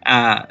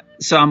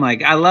 So I'm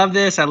like, I love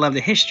this. I love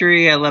the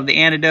history. I love the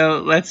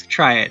antidote. Let's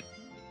try it.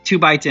 2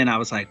 bites in, I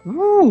was like,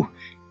 woo,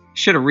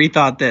 should have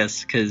rethought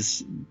this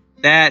because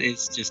that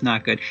is just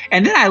not good.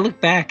 And then I look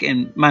back,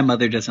 and my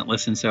mother doesn't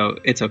listen, so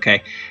it's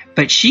okay.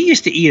 But she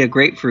used to eat a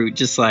grapefruit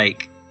just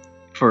like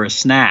for a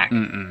snack.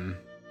 Mm-mm.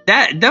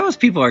 Those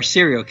people are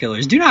serial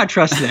killers. Do not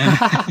trust them.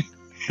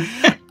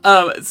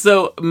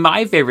 So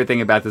my favorite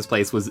thing about this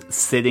place was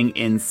sitting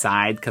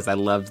inside because I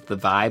loved the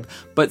vibe.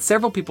 But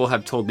several people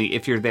have told me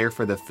if you're there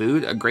for the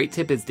food, a great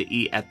tip is to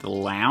eat at the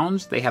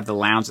lounge. They have the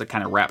lounge that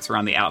kind of wraps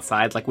around the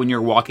outside. Like when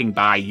you're walking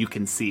by, you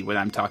can see what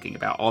I'm talking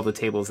about. All the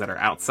tables that are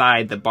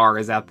outside, the bar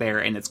is out there,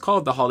 and it's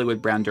called the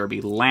Hollywood Brown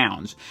Derby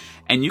Lounge.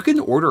 And you can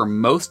order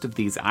most of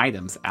these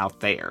items out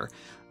there.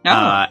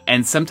 Oh.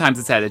 And sometimes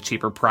it's at a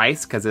cheaper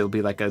price because it'll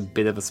be like a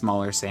bit of a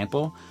smaller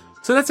sample.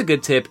 So that's a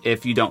good tip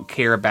if you don't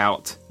care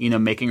about,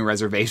 making a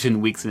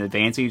reservation weeks in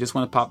advance, or you just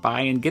want to pop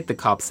by and get the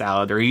Cobb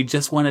salad, or you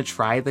just want to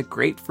try the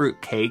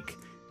grapefruit cake.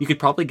 You could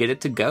probably get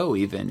it to go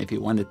even if you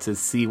wanted to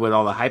see what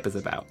all the hype is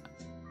about.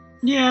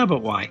 Yeah,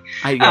 but why?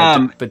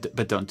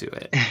 But don't do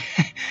it.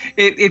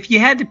 If you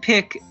had to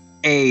pick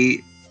a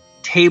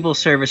table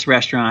service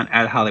restaurant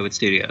at Hollywood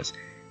Studios,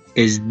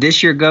 is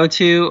this your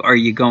go-to, or are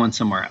you going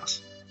somewhere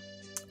else?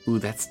 Ooh,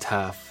 that's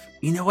tough.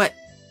 You know what?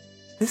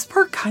 This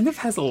park kind of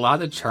has a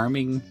lot of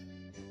charming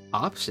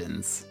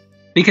options.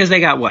 Because they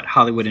got what?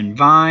 Hollywood and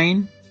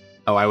Vine.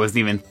 Oh, I wasn't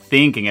even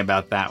thinking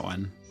about that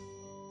one.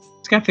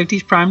 It's got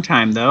 50s prime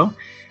time, though.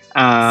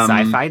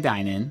 Sci-Fi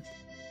Dine-In.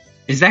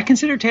 Is that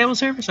considered table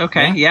service?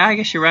 Okay. Yeah, I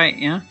guess you're right.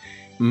 Yeah.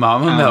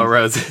 Mama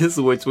Melrose's,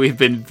 which we've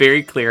been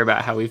very clear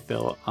about how we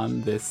feel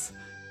on this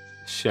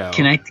show.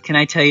 Can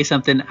I tell you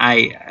something?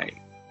 I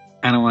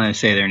don't want to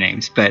say their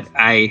names, but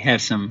I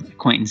have some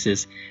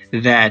acquaintances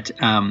that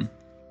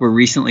were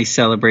recently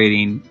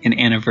celebrating an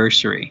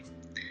anniversary,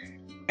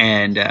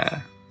 and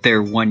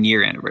their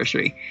 1-year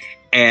anniversary,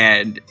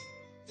 and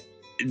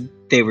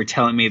they were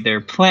telling me their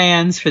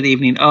plans for the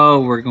evening. Oh,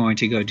 we're going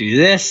to go do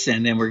this,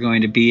 and then we're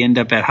going to end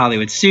up at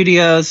Hollywood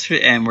Studios,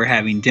 and we're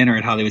having dinner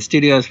at Hollywood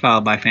Studios,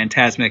 followed by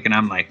Fantasmic. And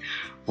I'm like,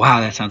 wow,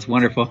 that sounds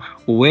wonderful.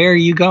 Where are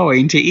you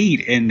going to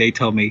eat? And they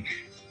told me,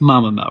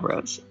 Mama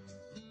Melrose.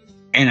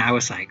 And I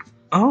was like,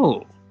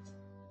 oh,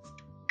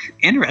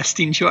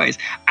 interesting choice.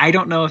 I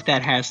don't know if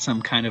that has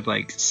some kind of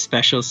like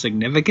special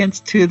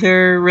significance to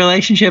their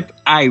relationship.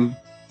 I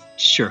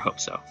sure hope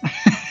so,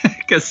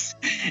 because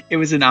it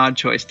was an odd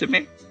choice to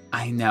me.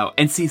 I know.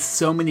 And see,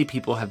 so many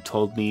people have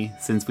told me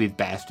since we've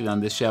bashed it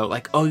on this show,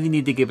 like, oh, you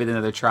need to give it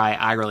another try.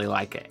 I really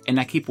like it. And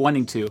I keep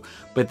wanting to.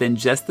 But then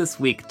just this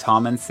week,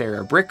 Tom and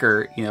Sarah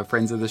Bricker,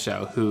 friends of the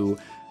show, who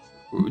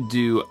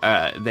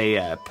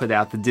they put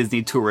out the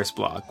Disney Tourist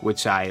blog,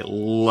 which I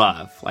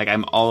love. Like,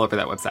 I'm all over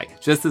that website.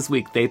 Just this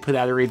week, they put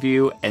out a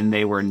review, and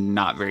they were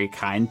not very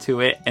kind to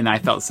it, and I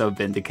felt so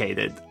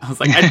vindicated. I was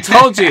like, I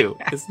told you,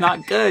 it's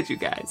not good, you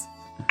guys.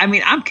 I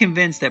mean, I'm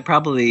convinced that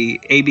probably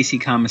ABC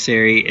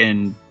Commissary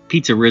and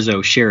Pizza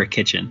Rizzo share a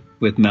kitchen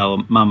with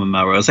Mama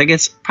Melrose. Like,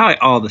 it's probably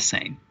all the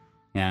same.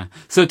 Yeah.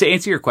 So to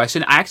answer your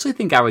question, I actually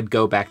think I would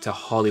go back to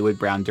Hollywood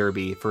Brown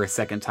Derby for a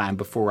second time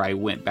before I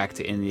went back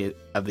to any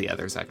of the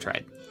others I've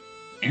tried.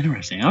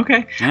 Interesting.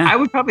 Okay. Yeah. I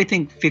would probably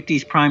think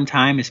 50s prime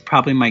time is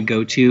probably my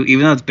go-to,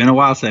 even though it's been a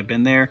while since I've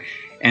been there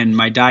and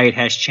my diet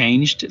has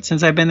changed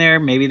since I've been there.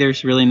 Maybe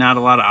there's really not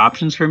a lot of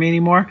options for me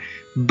anymore.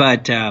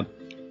 But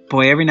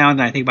boy, every now and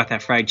then I think about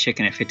that fried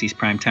chicken at 50s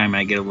prime time and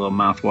I get a little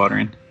mouth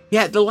watering.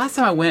 Yeah, the last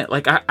time I went,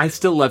 like, I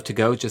still love to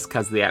go just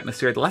because of the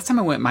atmosphere. The last time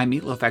I went, my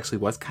meatloaf actually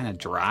was kind of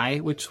dry,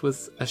 which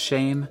was a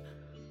shame.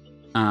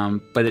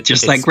 But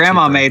it's like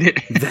Grandma cheaper. made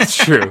it. That's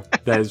true.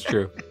 That is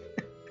true.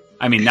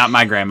 I mean, not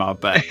my grandma,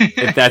 but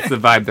if that's the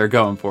vibe they're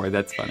going for,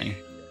 that's funny.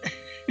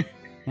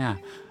 Yeah.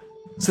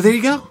 So there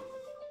you go.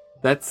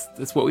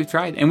 That's what we've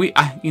tried. And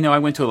I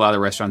went to a lot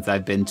of restaurants that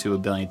I've been to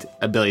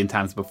a billion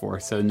times before,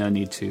 so no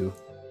need to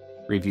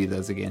review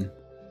those again.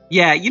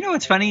 Yeah,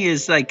 what's funny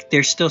is like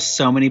there's still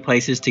so many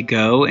places to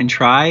go and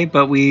try,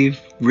 but we've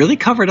really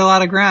covered a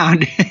lot of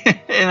ground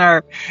in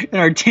our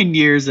 10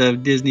 years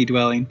of Disney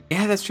dwelling.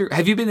 Yeah, that's true.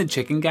 Have you been to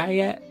Chicken Guy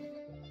yet?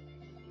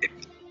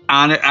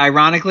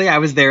 Ironically, I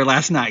was there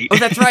last night. Oh,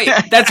 that's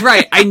right. That's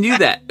right. I knew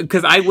that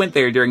because I went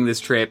there during this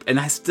trip, and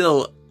I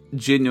still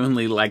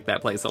genuinely like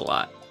that place a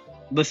lot.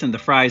 Listen, the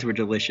fries were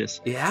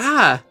delicious.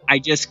 Yeah. I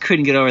just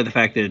couldn't get over the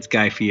fact that it's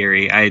Guy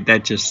Fieri. I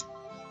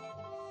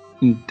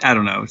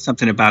don't know.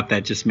 Something about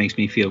that just makes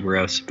me feel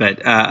gross.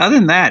 But other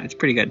than that, it's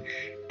pretty good.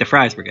 The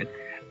fries were good.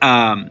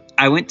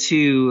 I went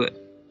to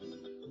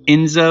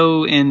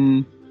Enzo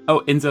in...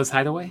 Oh, Enzo's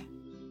Hideaway?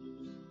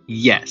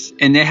 Yes.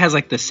 And it has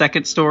like the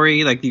second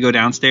story, like you go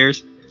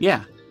downstairs.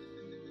 Yeah.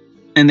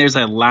 And there's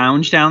a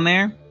lounge down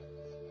there.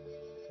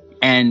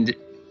 And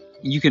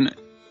you can...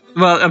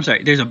 Well, I'm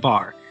sorry. There's a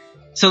bar.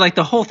 So like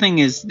the whole thing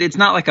is... It's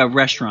not like a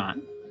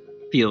restaurant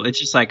feel. It's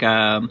just like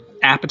a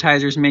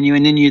appetizers menu,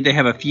 and then they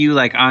have a few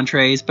like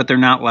entrees, but they're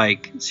not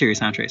like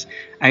serious entrees.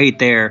 I ate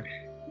there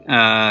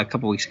a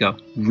couple weeks ago.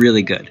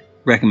 Really good.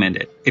 Recommend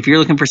it. If you're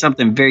looking for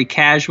something very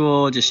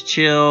casual, just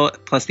chill,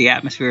 plus the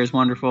atmosphere is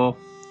wonderful,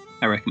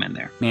 I recommend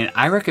there. Man,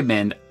 I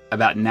recommend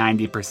about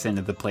 90%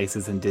 of the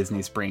places in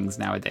Disney Springs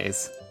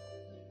nowadays.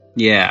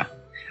 Yeah.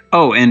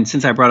 Oh, and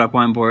since I brought up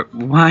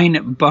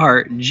Wine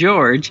Bar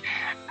George,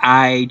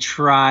 I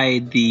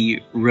tried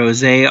the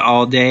Rosé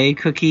All Day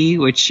cookie,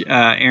 which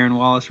Aaron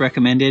Wallace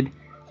recommended.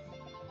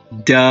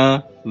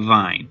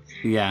 Divine.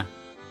 Yeah.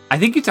 I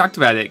think you talked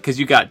about it because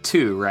you got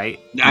 2, right?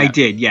 I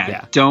did,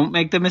 yeah. Don't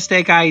make the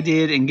mistake I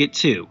did and get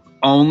 2.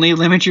 Only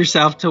limit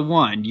yourself to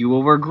 1. You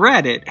will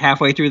regret it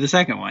halfway through the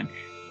second one,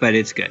 but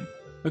it's good.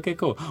 Okay,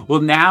 cool.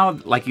 Well, now,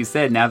 like you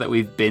said, now that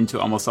we've been to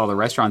almost all the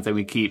restaurants and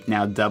we keep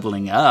now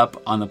doubling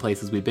up on the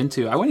places we've been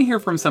to, I want to hear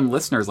from some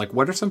listeners. Like,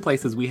 what are some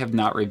places we have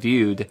not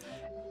reviewed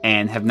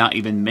and have not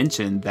even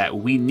mentioned that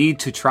we need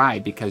to try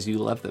because you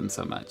love them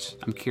so much?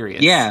 I'm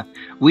curious. Yeah,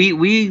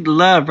 we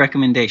love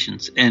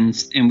recommendations and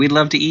we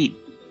love to eat.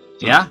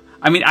 So. Yeah.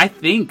 I mean, I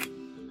think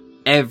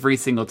every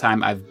single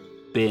time I've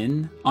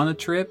been on a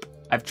trip,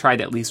 I've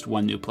tried at least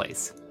one new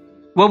place.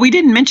 Well, we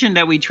didn't mention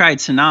that we tried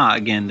Sanaa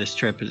again this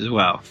trip as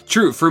well.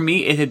 True. For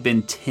me, it had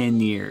been 10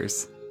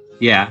 years.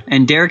 Yeah.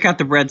 And Derek got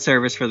the bread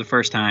service for the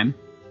first time.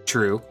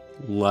 True.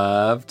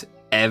 Loved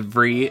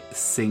every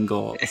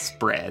single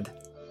spread.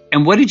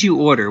 And what did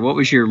you order? What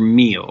was your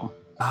meal?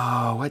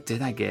 Oh, what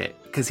did I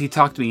get? Because he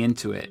talked me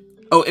into it.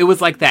 Oh, it was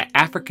like that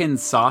African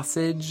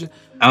sausage.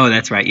 Oh,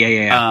 that's right.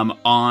 Yeah.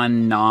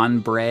 On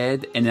naan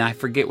bread. And then I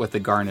forget what the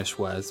garnish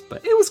was,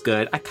 but it was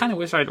good. I kind of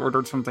wish I'd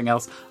ordered something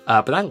else,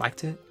 but I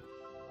liked it.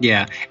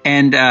 Yeah.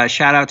 And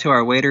shout out to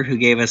our waiter who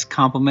gave us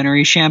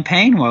complimentary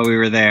champagne while we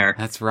were there.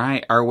 That's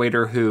right. Our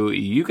waiter who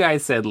you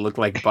guys said looked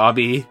like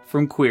Bobby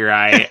from Queer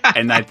Eye,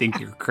 and I think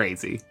you're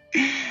crazy.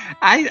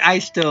 I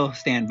still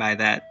stand by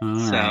that. All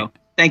so right.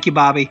 Thank you,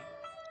 Bobby.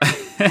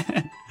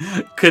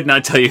 Could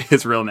not tell you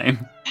his real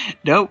name.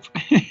 Nope.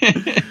 All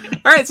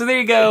right, so there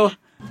you go.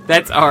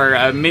 That's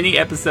our mini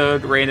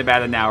episode, ran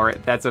about an hour.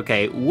 That's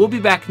okay. We'll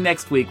be back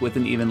next week with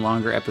an even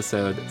longer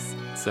episode.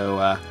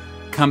 So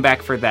come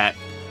back for that.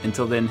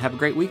 Until then, have a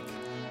great week.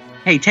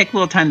 Hey, take a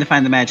little time to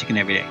find the magic in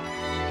every day.